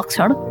 त्यस्तो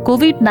लक्षण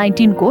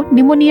कोभिड-19 को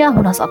निमोनिया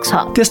हुन सक्छ।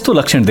 त्यस्तो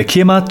लक्षण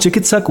देखिएमा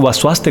चिकित्सक वा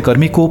स्वास्थ्य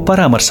कर्मीको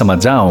परामर्शमा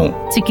जाऊ।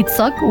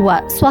 चिकित्सक वा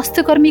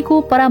स्वास्थ्य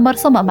कर्मीको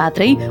परामर्शमा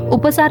मात्रै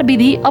उपचार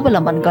विधि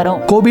अवलम्बन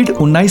गरौँ।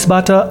 कोभिड-19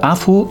 बाट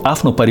आफू,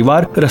 आफ्नो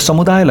परिवार र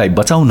समुदायलाई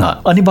बचाउन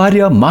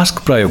अनिवार्य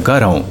मास्क प्रयोग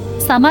गरौँ।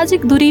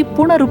 सामाजिक दूरी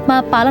पूर्ण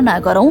रूपमा पालना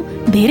गरौँ।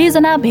 धेरै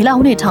जना भेला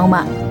हुने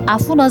ठाउँमा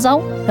आफू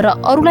नजाऊ र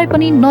अरूलाई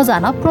पनि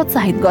नजान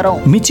प्रोत्साहित गरौँ।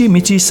 मिची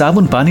मिची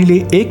साबुन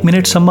पानीले 1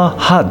 मिनेटसम्म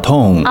हात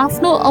धौँ।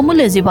 आफ्नो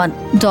अमूल्य जीवन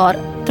डर,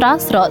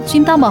 त्रास र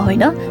चिन्तामा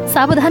होइन,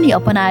 सावधानी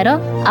अपनाएर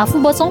आफू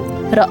बचौँ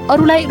र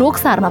अरूलाई रोग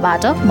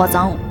सार्नबाट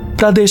बचाऊ।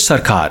 प्रदेश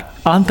सरकार,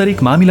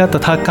 आन्तरिक मामिला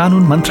तथा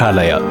कानून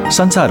मन्त्रालय,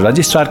 संचार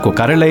रजिस्ट्रारको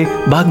कार्यालय,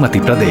 बागमती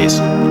प्रदेश।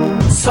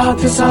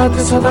 साथ साथ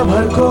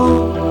सदाभरको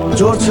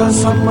जोड्छ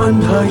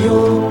सम्बन्ध यो,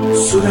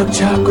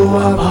 सुरक्षाको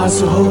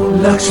आभास हो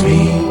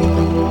लक्ष्मी।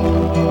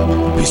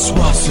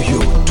 विश्वास यो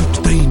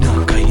टुट्दैन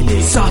कहिले,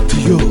 साथ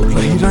यो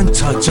रहिरहन्छ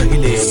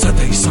जहिले,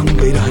 सधैँ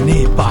सँगै रहने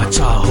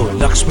बाचा हो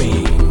लक्ष्मी।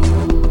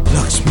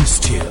 लक्ष्मी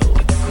स्टिल,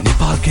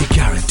 नेपालकै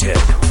ग्यारेन्टेड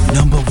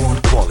नम्बर 1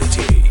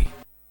 क्वालिटी।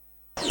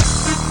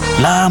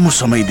 लामो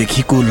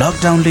समयदेखिको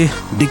लकडाउनले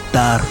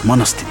दिगदार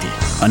मनस्थिति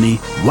अनि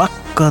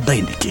वाक्क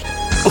दैनिकी,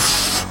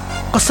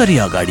 कसरी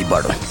अगाडि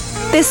बढौँ?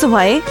 त्यसो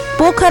भए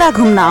पोखरा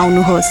घुम्न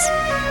आउनुहोस्।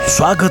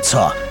 स्वागत छ,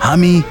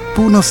 हामी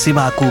पुनः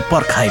सेवाको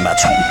पर्खाइमा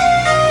छौँ।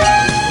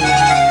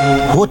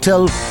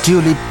 Hotel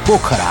tulip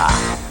Pokhara,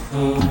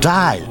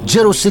 dial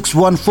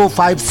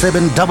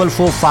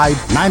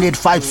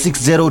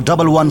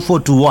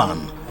 061457445985601141।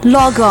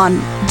 Log on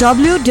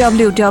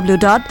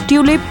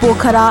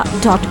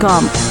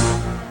www.tulippokhara.com।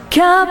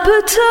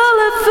 Capital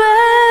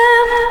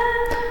FM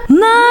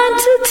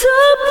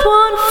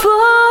 92.4।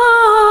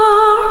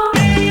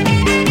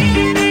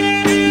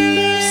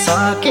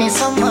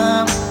 सकेसम्म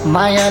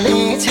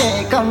मायाले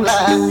छेकौँला,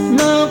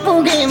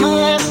 नपुगेमा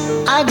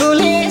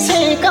आगोले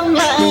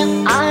छेकौँला,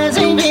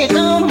 आजै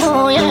भेटौँ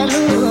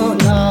भोयालु,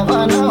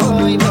 नभनौ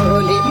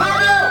भोलि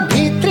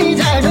भित्री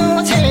जाडो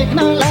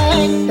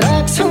छेक्नलाई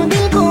राख्छु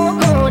दिलको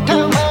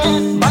कोठामा,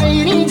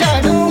 बाहिरी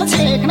जाडो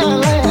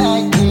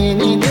छेक्नलाई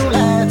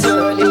किनिदिउँला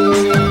चोली।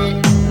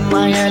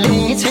 मायाले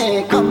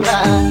छेकौँला,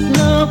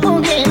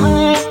 नपुगेमा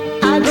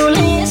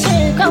आगोले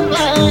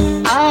छेकौँला,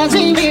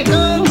 आजै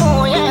भेटौँ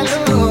भोयालु,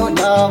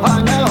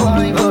 नभनौ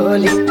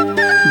भोलि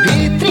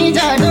भित्री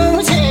जाडो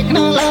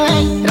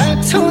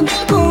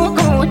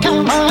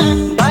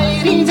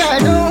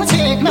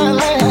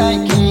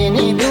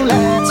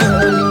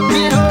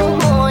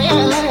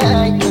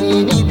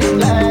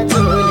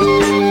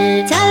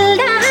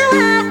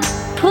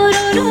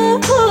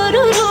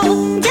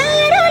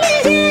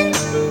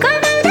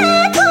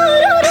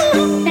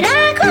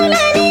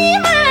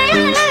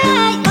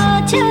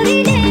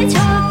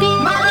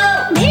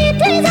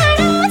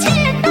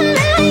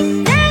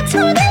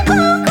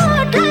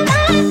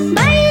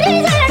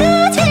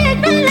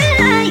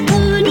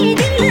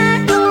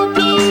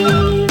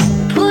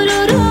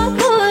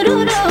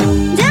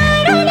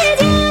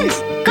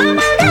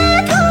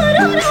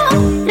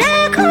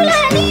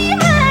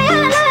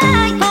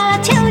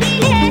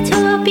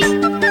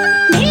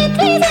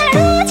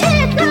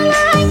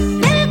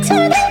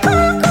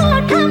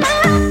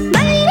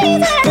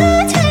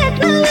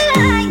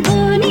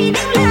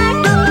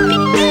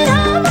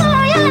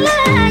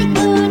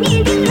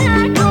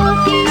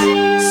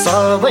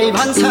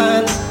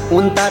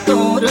उन तातो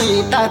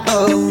रुई तातो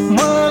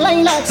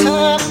मलाई लाग्छ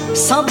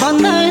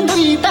सबभन्दा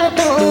दुई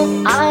तातो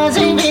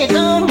आजै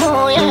भेटौँ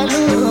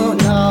भइहालु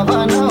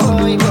नभनौ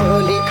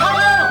भोलि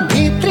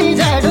भित्री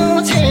जाडो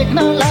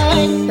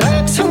छेक्नलाई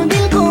राख्छु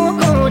दिलको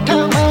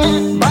कोठामा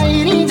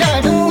बाहिरी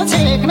जाडो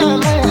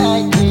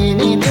छेक्नलाई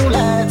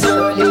किनिदिउँला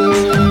चोली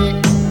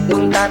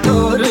उन तातो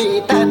रुई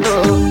तातो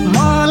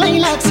मलाई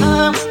लाग्छ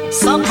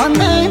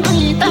सबभन्दा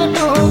दुई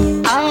तातो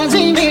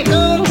आजै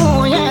भेटौँ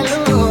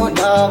भइहालु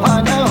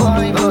नभनौ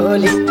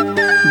भोलि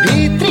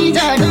भित्री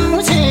जाडो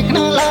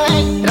छेक्नलाई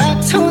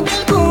राख्छु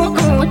दिलको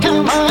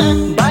कोठामा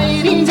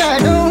बाहिरी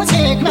जाडो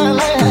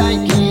छेक्नलाई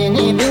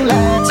किनिदिउँला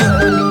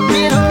चोली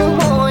मेरो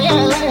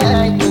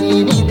मोयालाई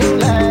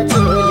किनिदिउँला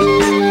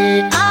चोली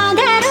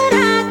आँधारो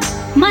रात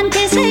मन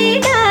त्यसै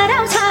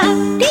डराउँछ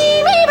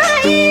तिमी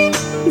भए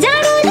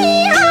जाडोले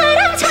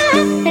हराउँछ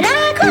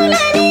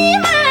राखौँला नि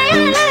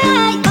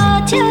मायालाई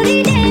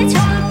पछ्यौरीले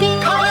छोपी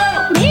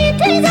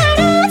भित्री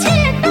जाडो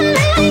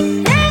छेक्नलाई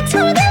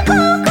राख्छु दिलको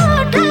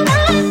कोठामा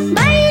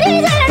बाहिरी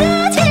जाडो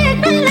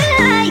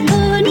छेक्नलाई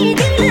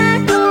बुनिदिउँला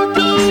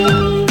टोपी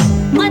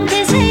मन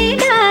त्यसै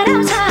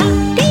डराउँछ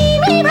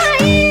तिमी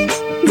भए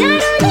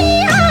जाडोले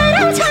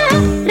हराउँछ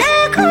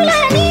राखौँला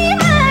नि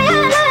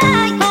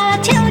मायालाई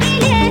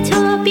पछ्यौरीले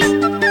छोपी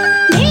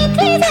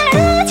भित्री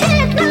जाडो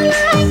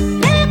छेक्नलाई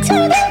राख्छु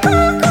दिलको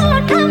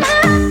कोठामा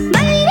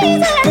बाहिरी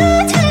जाडो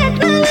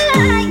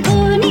छेक्नलाई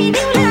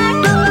बुनिदिउँला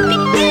टोपी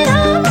मेरो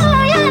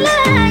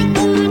मोयालाई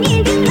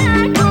बुनिदिउँला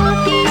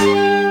टोपी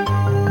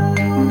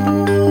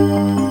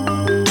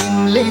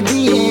तिमीले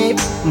दिए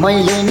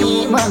मैले नि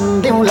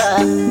भन्दिउँला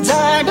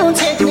जाडो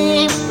छेक्ने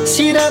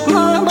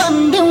सिरकमा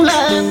भन्दिउँला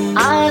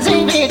आजै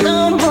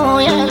भेटौँ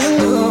भइहालु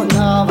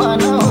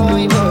नभनौ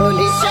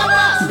भोलि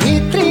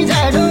भित्री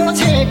जाडो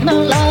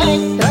छेक्नलाई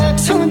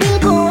राख्छु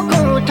दिलको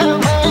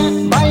कोठामा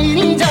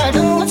बाहिरी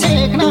जाडो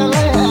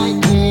छेक्नलाई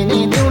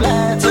किनिदिउँला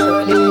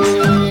चोली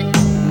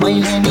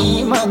मैले नि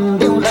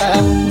भन्दिउँला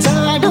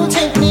जाडो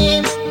छेक्ने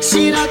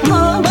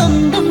सिरकमा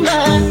भन्दिउँला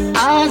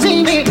आजै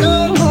भेटौँ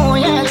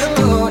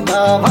भइहालु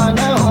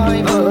नभनौ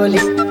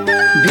भोलि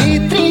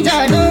भित्री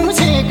जाडो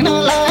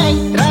छेक्नलाई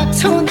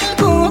राख्छु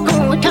दिलको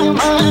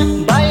कोठामा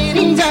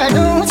बाहिरी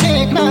जाडो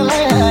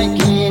छेक्नलाई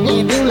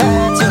किनिदिउँला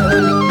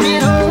चोली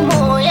मेरो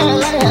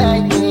मोयालाई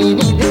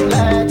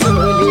किनिदिउँला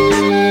चोली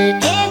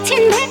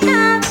एकछिन भेट्न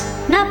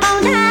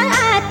नपाउँदा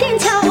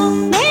आत्तिन्छौ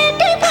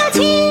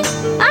भेटेपछि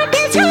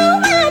अटेछौ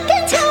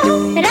मातिन्छौ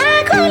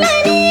राखौँला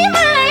नि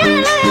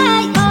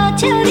मायालाई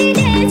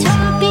पछ्यौरीले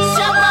छोपी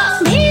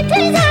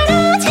भित्री जाडो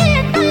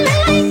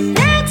छेक्नलाई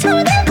राख्छु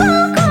दिलको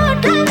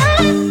कोठामा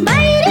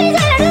बाहिरी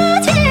जाडो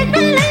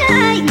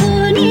छेक्नलाई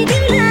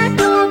बुनिदिउँला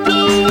टोपी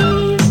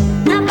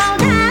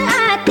नपाउँदा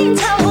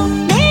आत्तिन्छौ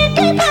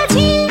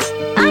भेटेपछि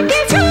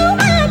अटेछौ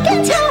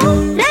मातिन्छौ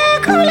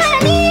राखौँला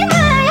नि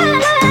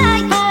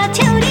मायालाई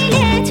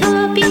पछ्यौरीले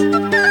छोपी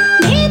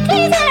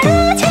भित्री जाडो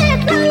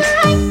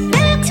छेक्नलाई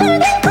राख्छु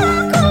दिलको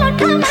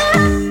कोठामा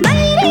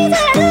बाहिरी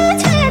जाडो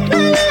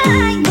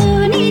छेक्नलाई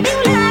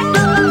बुनिदिउँला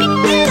टोपी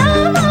मेरो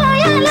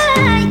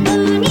मोयालाई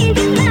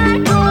बुनिदिउँला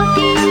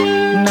टोपी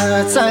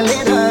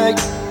नचलेर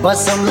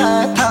बसौँला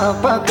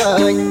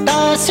थपकै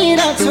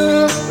टाँसिरहेछु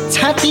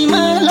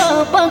छातीमा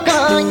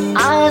लपकै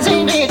आजै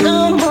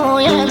भेटौँ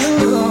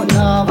भइहालु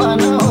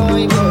नभनौ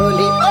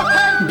भोलि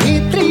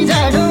भित्री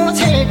जाडो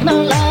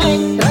छेक्नलाई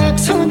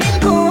राख्छु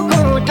दिलको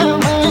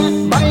कोठामा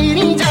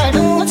बाहिरी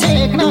जाडो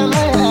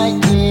छेक्नलाई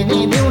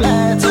किनिदिउँला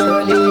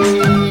चोली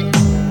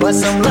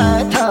बसौँला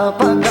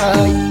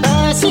थपकै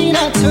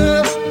टाँसिरहेछु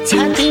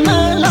छातीमा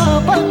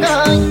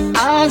लपकै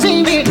आजै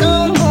भेटौँ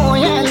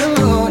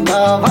भइहालु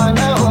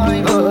नभनौ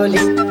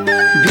भोलि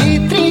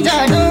भित्री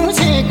जाडो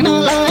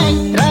छेक्नलाई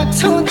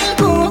राख्छु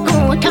दिलको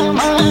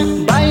कोठामा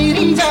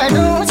बाहिरी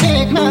जाडो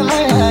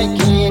छेक्नलाई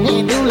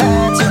किनिदिउँला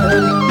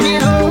चोली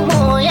मेरो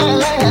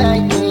मोयालाई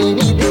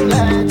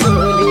किनिदिउँला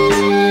चोली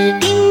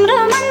तिम्रो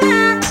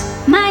मनमा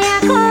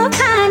मायाको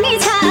खानी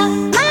छ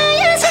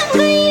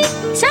मायासँगै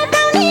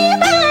सताउने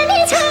बानी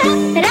छ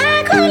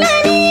राखौँला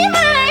नि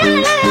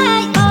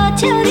मायालाई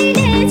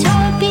पछ्यौरीले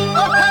छोपी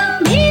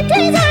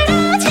भित्री जाडो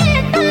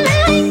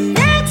छेक्नलाई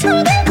राख्छु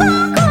दिलको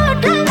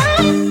कोठामा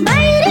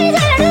बाहिरी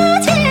जाडो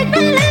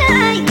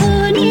छेक्नलाई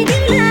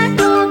बुनिदिउँला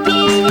टोपी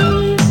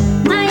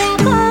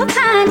मायाको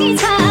खानी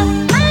छ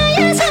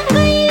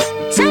मायासँगै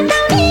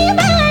सताउने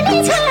बानी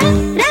छ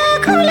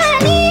राखौँला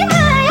नि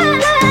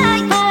मायालाई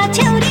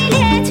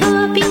पछ्यौरीले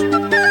छोपी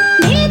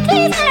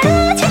भित्री जाडो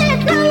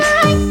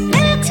छेक्नलाई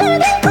राख्छु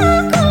दिलको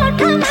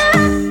कोठामा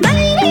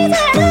बाहिरी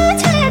जाडो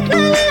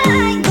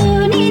छेक्नलाई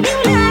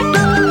बुनिदिउँला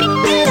टोपी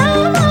मेरो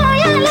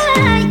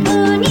मोयालाई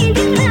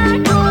बुनिदिउँला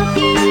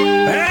टोपी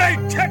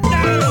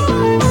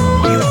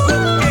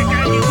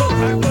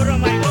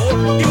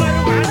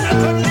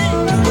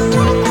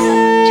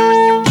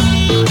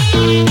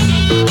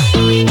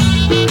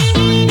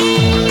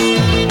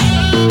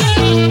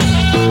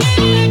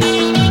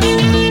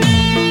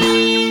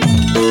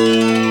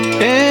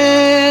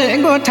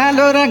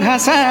गोठालो र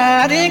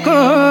घसारीको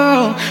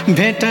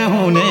भेट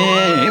हुने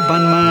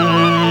वनमा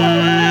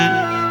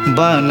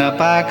बन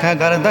पाखा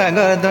गर्दा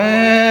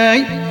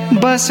गर्दै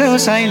बस्यो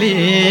साइली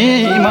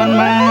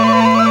मनमा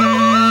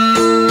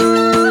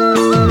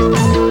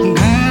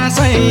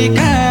घाँसै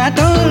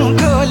काटो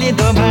खोली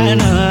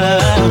दोभान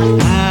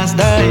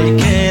हाँस्दै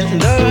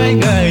खेल्दै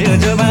गयो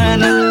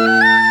जोबान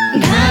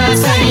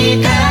घाँसै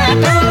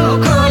काटो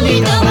खोली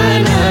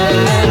दोभान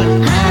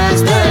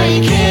हाँस्दै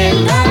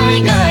खेल्दै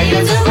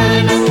गयो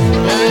जोबान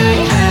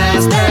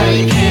हाँस्दै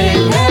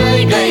खेल्दै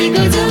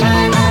गएको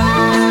जोबान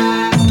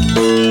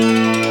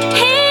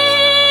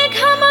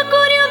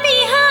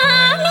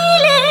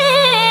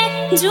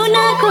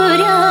जुना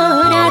कोर्यो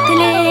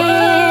रातले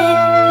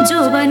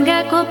जोबन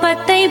गएको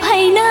पत्तै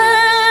भएन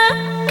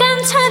काम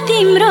छ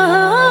तिम्रो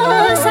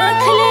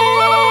साथले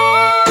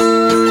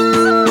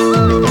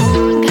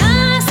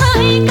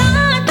घाँसै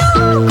काटो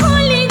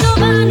खोली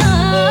दोबान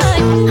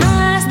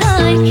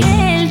हाँस्दै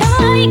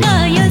खेल्दै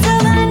गयो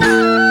जोबान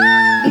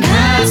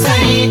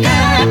घाँसै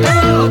काटो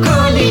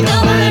खोली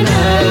दोबान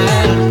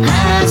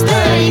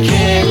हाँस्दै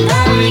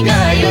खेल्दै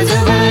गयो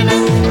जोबान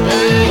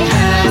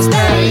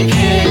हाँस्दै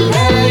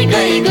खेल्दै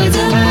गएको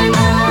जोबान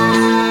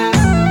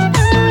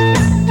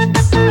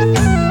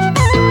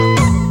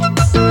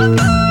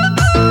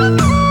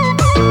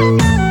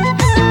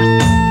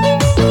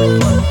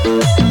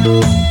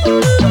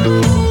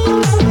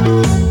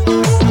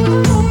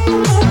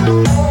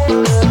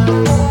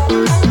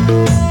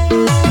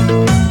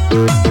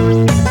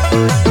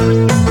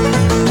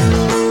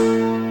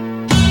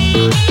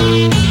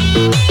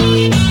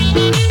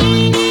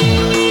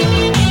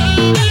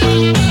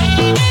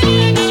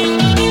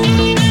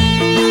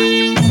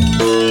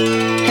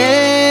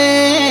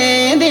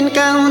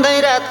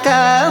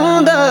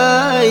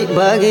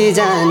बगी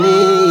जाने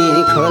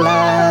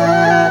खोला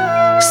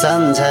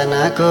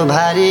सम्झनाको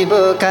भारी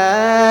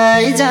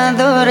बोकाइ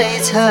जाँदो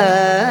रहेछ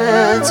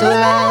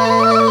झोला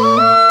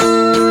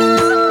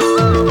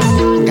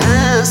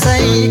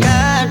घाँसै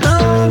काटो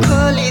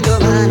खोली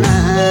दोभान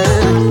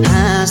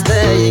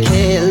हाँस्दै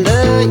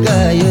खेल्दै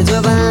गयो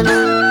जोबान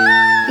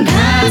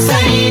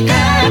घाँसै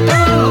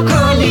काटो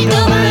खोली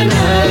दोभान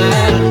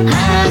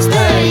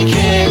हाँस्दै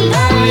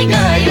खेल्दै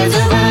गयो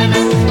जोबान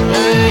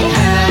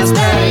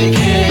हाँस्दै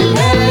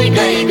खेल्दै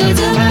गएको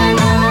जोबान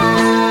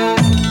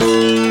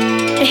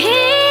हे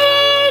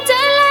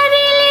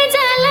जलारीले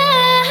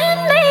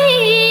जलान्दै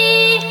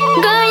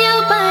गयो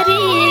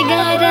पारी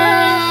गरा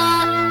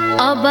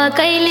अब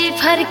कहिले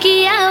फर्की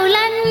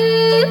आउलान्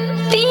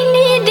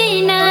तिनी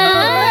दिन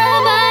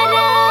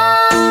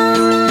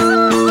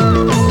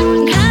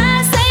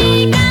घाँसै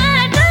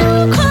काटो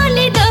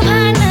खोली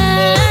दोभान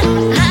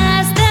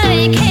हाँस्दै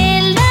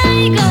खेल्दै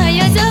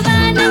गयो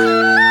जोबान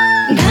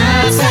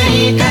घाँसै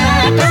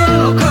काटो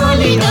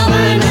खोली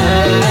दोभान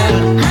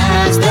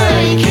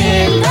हाँस्दै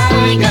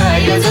खेल्दै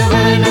गयो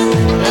जोबान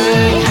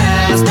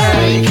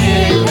हाँस्दै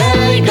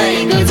खेल्दै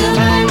गएको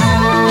जोबान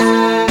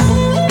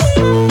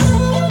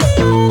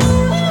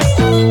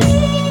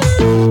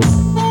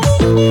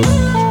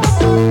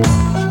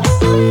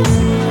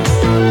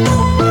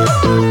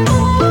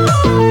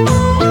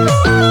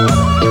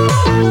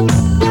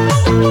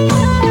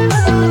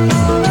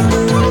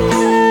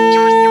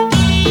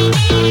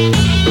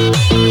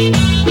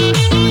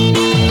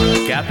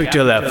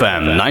Capital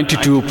FM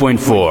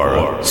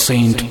 92.4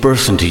 Saint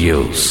Person to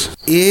use.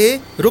 A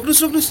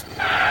रोक्नुस्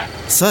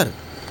sir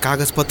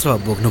कागज पत्र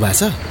बोक्नु भएको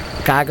छ?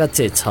 कागज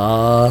चाहिँ छ,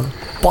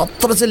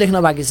 पत्र चाहिँ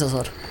लेख्न बाँकी छ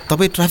सर।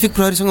 तपाईँ ट्राफिक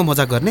प्रहरीसँग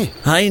मजाक गर्ने?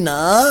 होइन,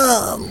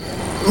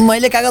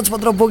 मैले कागज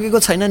पत्र बोकेको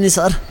छैन नि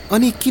सर।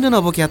 अनि किन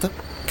नबोक्या त?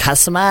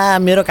 खासमा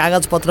मेरो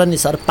कागज पत्र नि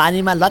सर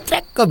पानीमा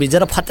लत्र्याक्क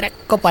भिजेर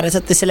फत्र्याक्क परेछ,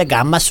 त्यसैले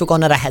घाममा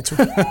सुकाउन राखेको छु।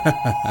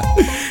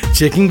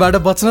 चेकिङबाट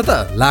बच्न त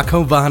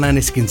लाखौं बहाना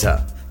निस्किन्छ,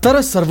 तर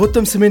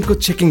सर्वोत्तम सिमेन्टको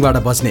चेकिङबाट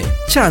बच्ने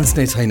चान्स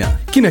नै छैन,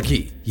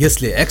 किनकि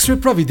यसले एक्सरे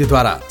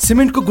प्रविधिद्वारा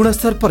सिमेन्टको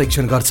गुणस्तर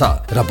परीक्षण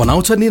गर्छ र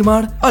बनाउँछ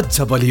निर्माण अझ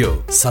बलियो।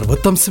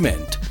 सर्वोत्तम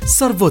सिमेन्ट,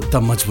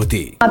 सर्वोत्तम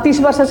मजबुती। 30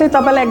 वर्ष चाहिँ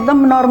तपाईँलाई एकदम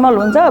नर्मल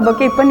हुन्छ, अब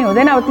केही पनि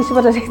हुँदैन। अब 30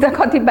 वर्षदेखि त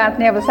कति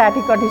बाँच्ने, अब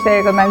 60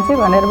 कटिसकेको मान्छे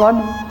भनेर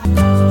भन्नु।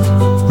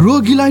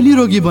 रोगीलाई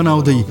निरोगी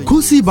बनाउँदै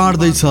खुसी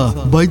बाँड्दैछ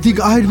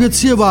वैदिक आयुर्वेद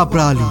सेवा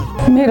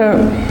प्रणाली। मेरो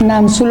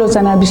नाम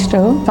सुलोचना विष्ट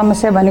हो।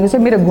 समस्या भनेको चाहिँ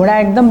मेरो घुँडा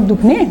एकदम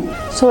दुख्ने,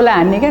 सोला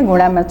हान्ने क्या,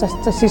 घुँडामा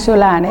चस्चसी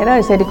सोला हानेर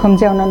यसरी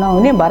खुम्च्याउन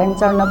नहुने, भर्याङ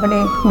चढ्न पनि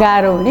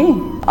गाह्रो हुने।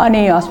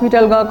 अनि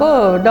हस्पिटल गएको,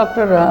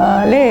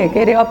 डाक्टरले के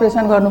अरे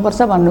अपरेसन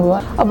गर्नुपर्छ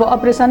भन्नुभयो। अब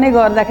अपरेसनै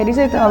गर्दाखेरि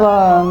चाहिँ अब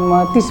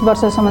 30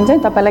 वर्षसम्म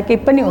चाहिँ तपाईँलाई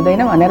केही पनि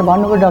हुँदैन भनेर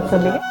भन्नुभयो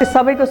डाक्टरले।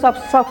 सबैको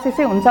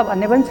सक्सेसै हुन्छ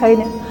भन्ने पनि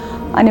छैन।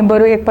 अनि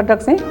बरु एकपटक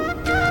चाहिँ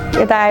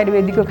यता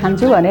आयुर्वेदिकको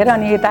खान्छु भनेर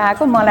अनि यता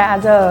आएको। मलाई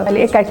आज अहिले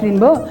 21 दिन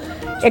भयो।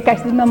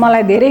 21 दिनमा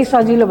मलाई धेरै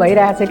सजिलो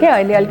भइरहेछ क्या।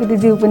 अहिले अलिकति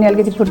जिउ पनि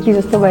अलिकति फुर्ती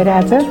जस्तो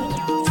भइरहेछ।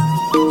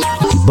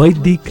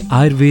 वैदिक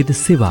आयुर्वेद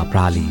सेवा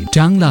प्रणाली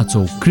टाङ्ला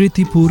चौक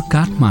कृतिपुर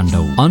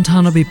काठमाडौँ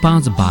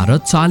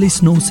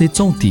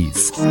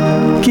 9851240934।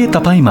 के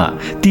तपाईमा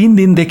 3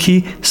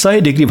 दिनदेखि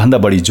 100 डिग्री भन्दा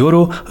बढी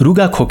ज्वरो,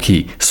 रुगा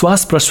खोकी,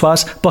 श्वास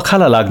प्रश्वास,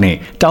 पखाला लाग्ने,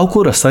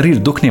 टाउको र शरीर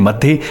दुख्ने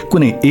मध्ये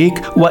कुनै एक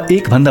वा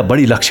एक भन्दा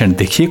बढी लक्षण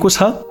देखिएको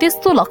छ?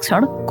 त्यस्तो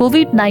लक्षण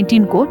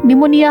कोभिड-19 को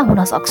निमोनिया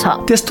हुन सक्छ।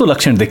 त्यस्तो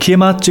लक्षण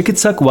देखिएमा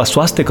चिकित्सक वा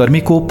स्वास्थ्य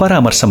कर्मीको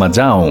परामर्शमा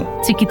जाऔं।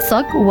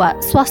 चिकित्सक वा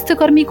स्वास्थ्य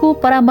कर्मीको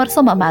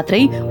परामर्शमा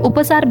मात्रै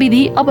उपचार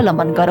विधि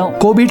अवलम्बन गरौं।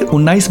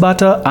 कोभिड-19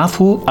 बाट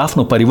आफू,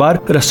 आफ्नो परिवार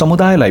र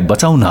समुदायलाई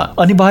बचाउन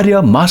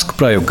अनिवार्य मास्क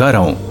प्रयोग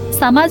गरौं।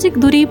 सामाजिक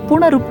दूरी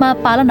पूर्ण रूपमा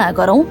पालना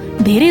गरौं।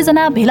 धेरै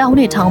जना भेला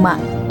हुने ठाउँमा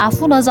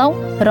आफू नजाऊ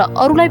र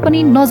अरूलाई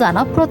पनि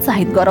नजान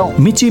प्रोत्साहित गरौं।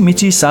 मिची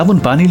मिची साबुन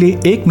पानीले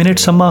 1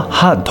 मिनेटसम्म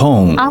हात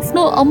धौं।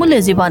 आफ्नो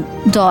अमूल्य जीवन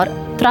डर,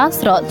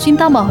 त्रास र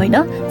चिन्तामा होइन,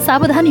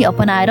 सावधानी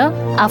अपनाएर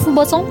आफू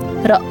बचौं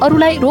र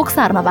अरूलाई रोग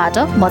सार्नबाट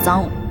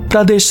बचाऊ।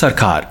 प्रदेश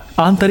सरकार,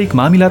 आन्तरिक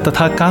मामिला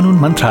तथा कानून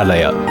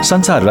मन्त्रालय,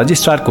 संचार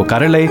रजिस्ट्रारको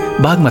कार्यालय,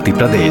 बागमती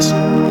प्रदेश।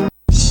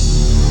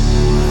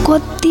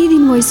 कति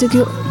दिन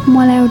भइसक्यो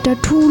मलाई एउटा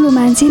ठुलो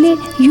मान्छेले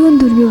यौन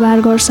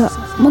दुर्व्यवहार गर्छ।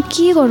 म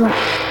के गरौँ?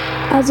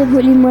 आज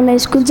भोलि मलाई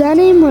स्कुल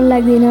जानै मन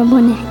लाग्दैन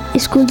भने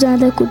स्कुल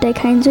जाँदा कुटाइ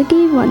खाइन्छ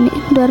कि भन्ने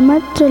डर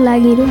मात्र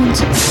लागिरहन्छ।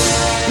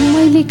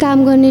 मैले काम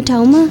गर्ने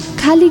ठाउँमा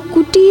खालि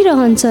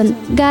कुटिरहन्छन्,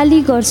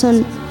 गाली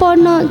गर्छन्,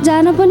 पढ्न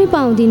जान पनि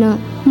पाउँदिनँ।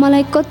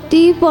 मलाई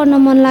कति पढ्न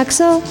मन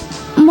लाग्छ,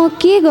 म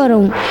के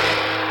गरौँ?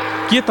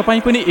 के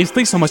तपाईँ पनि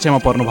यस्तै समस्यामा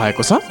पर्नु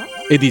भएको छ?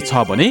 यदि छ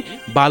भने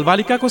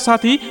बालबालिकाको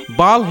साथी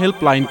बाल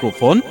हेल्पलाइनको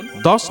फोन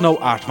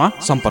 1098 मा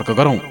सम्पर्क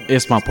गरौँ।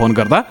 यसमा फोन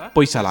गर्दा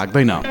पैसा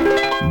लाग्दैन।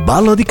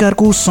 बाल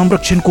अधिकारको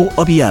संरक्षणको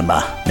अभियानमा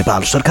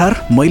नेपाल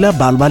सरकार, महिला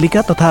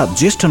बालबालिका तथा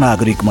ज्येष्ठ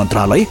नागरिक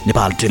मन्त्रालय,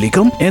 नेपाल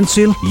टेलिकम,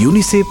 एनसेल,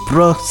 युनिसेफ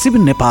र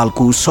सिभिल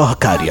नेपालको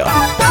सहकार्य।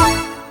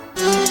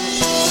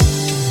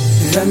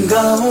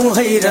 रंगाऊ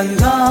है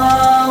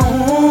रंगाऊ,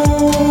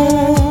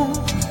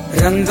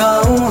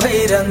 रंगाऊ है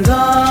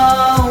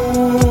रंगाऊ,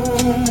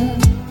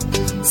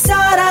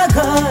 सारा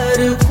घर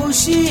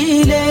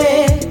खुशीले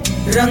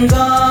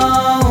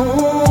रंगाऊ।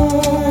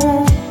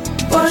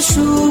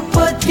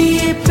 पशुपति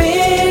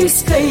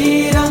पेन्ट्सकै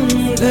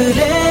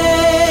रंगले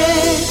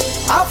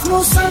आफ्नो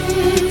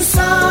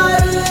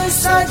संसार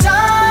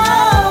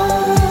सजाऊ।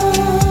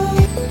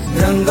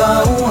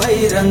 रंगाऊ है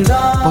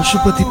रंगाऊ।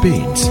 पशुपति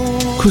पेन्ट्स,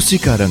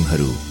 खुसीका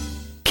रङहरू।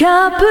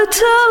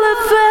 Capital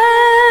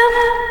FM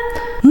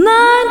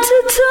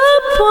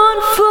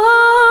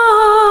 92.4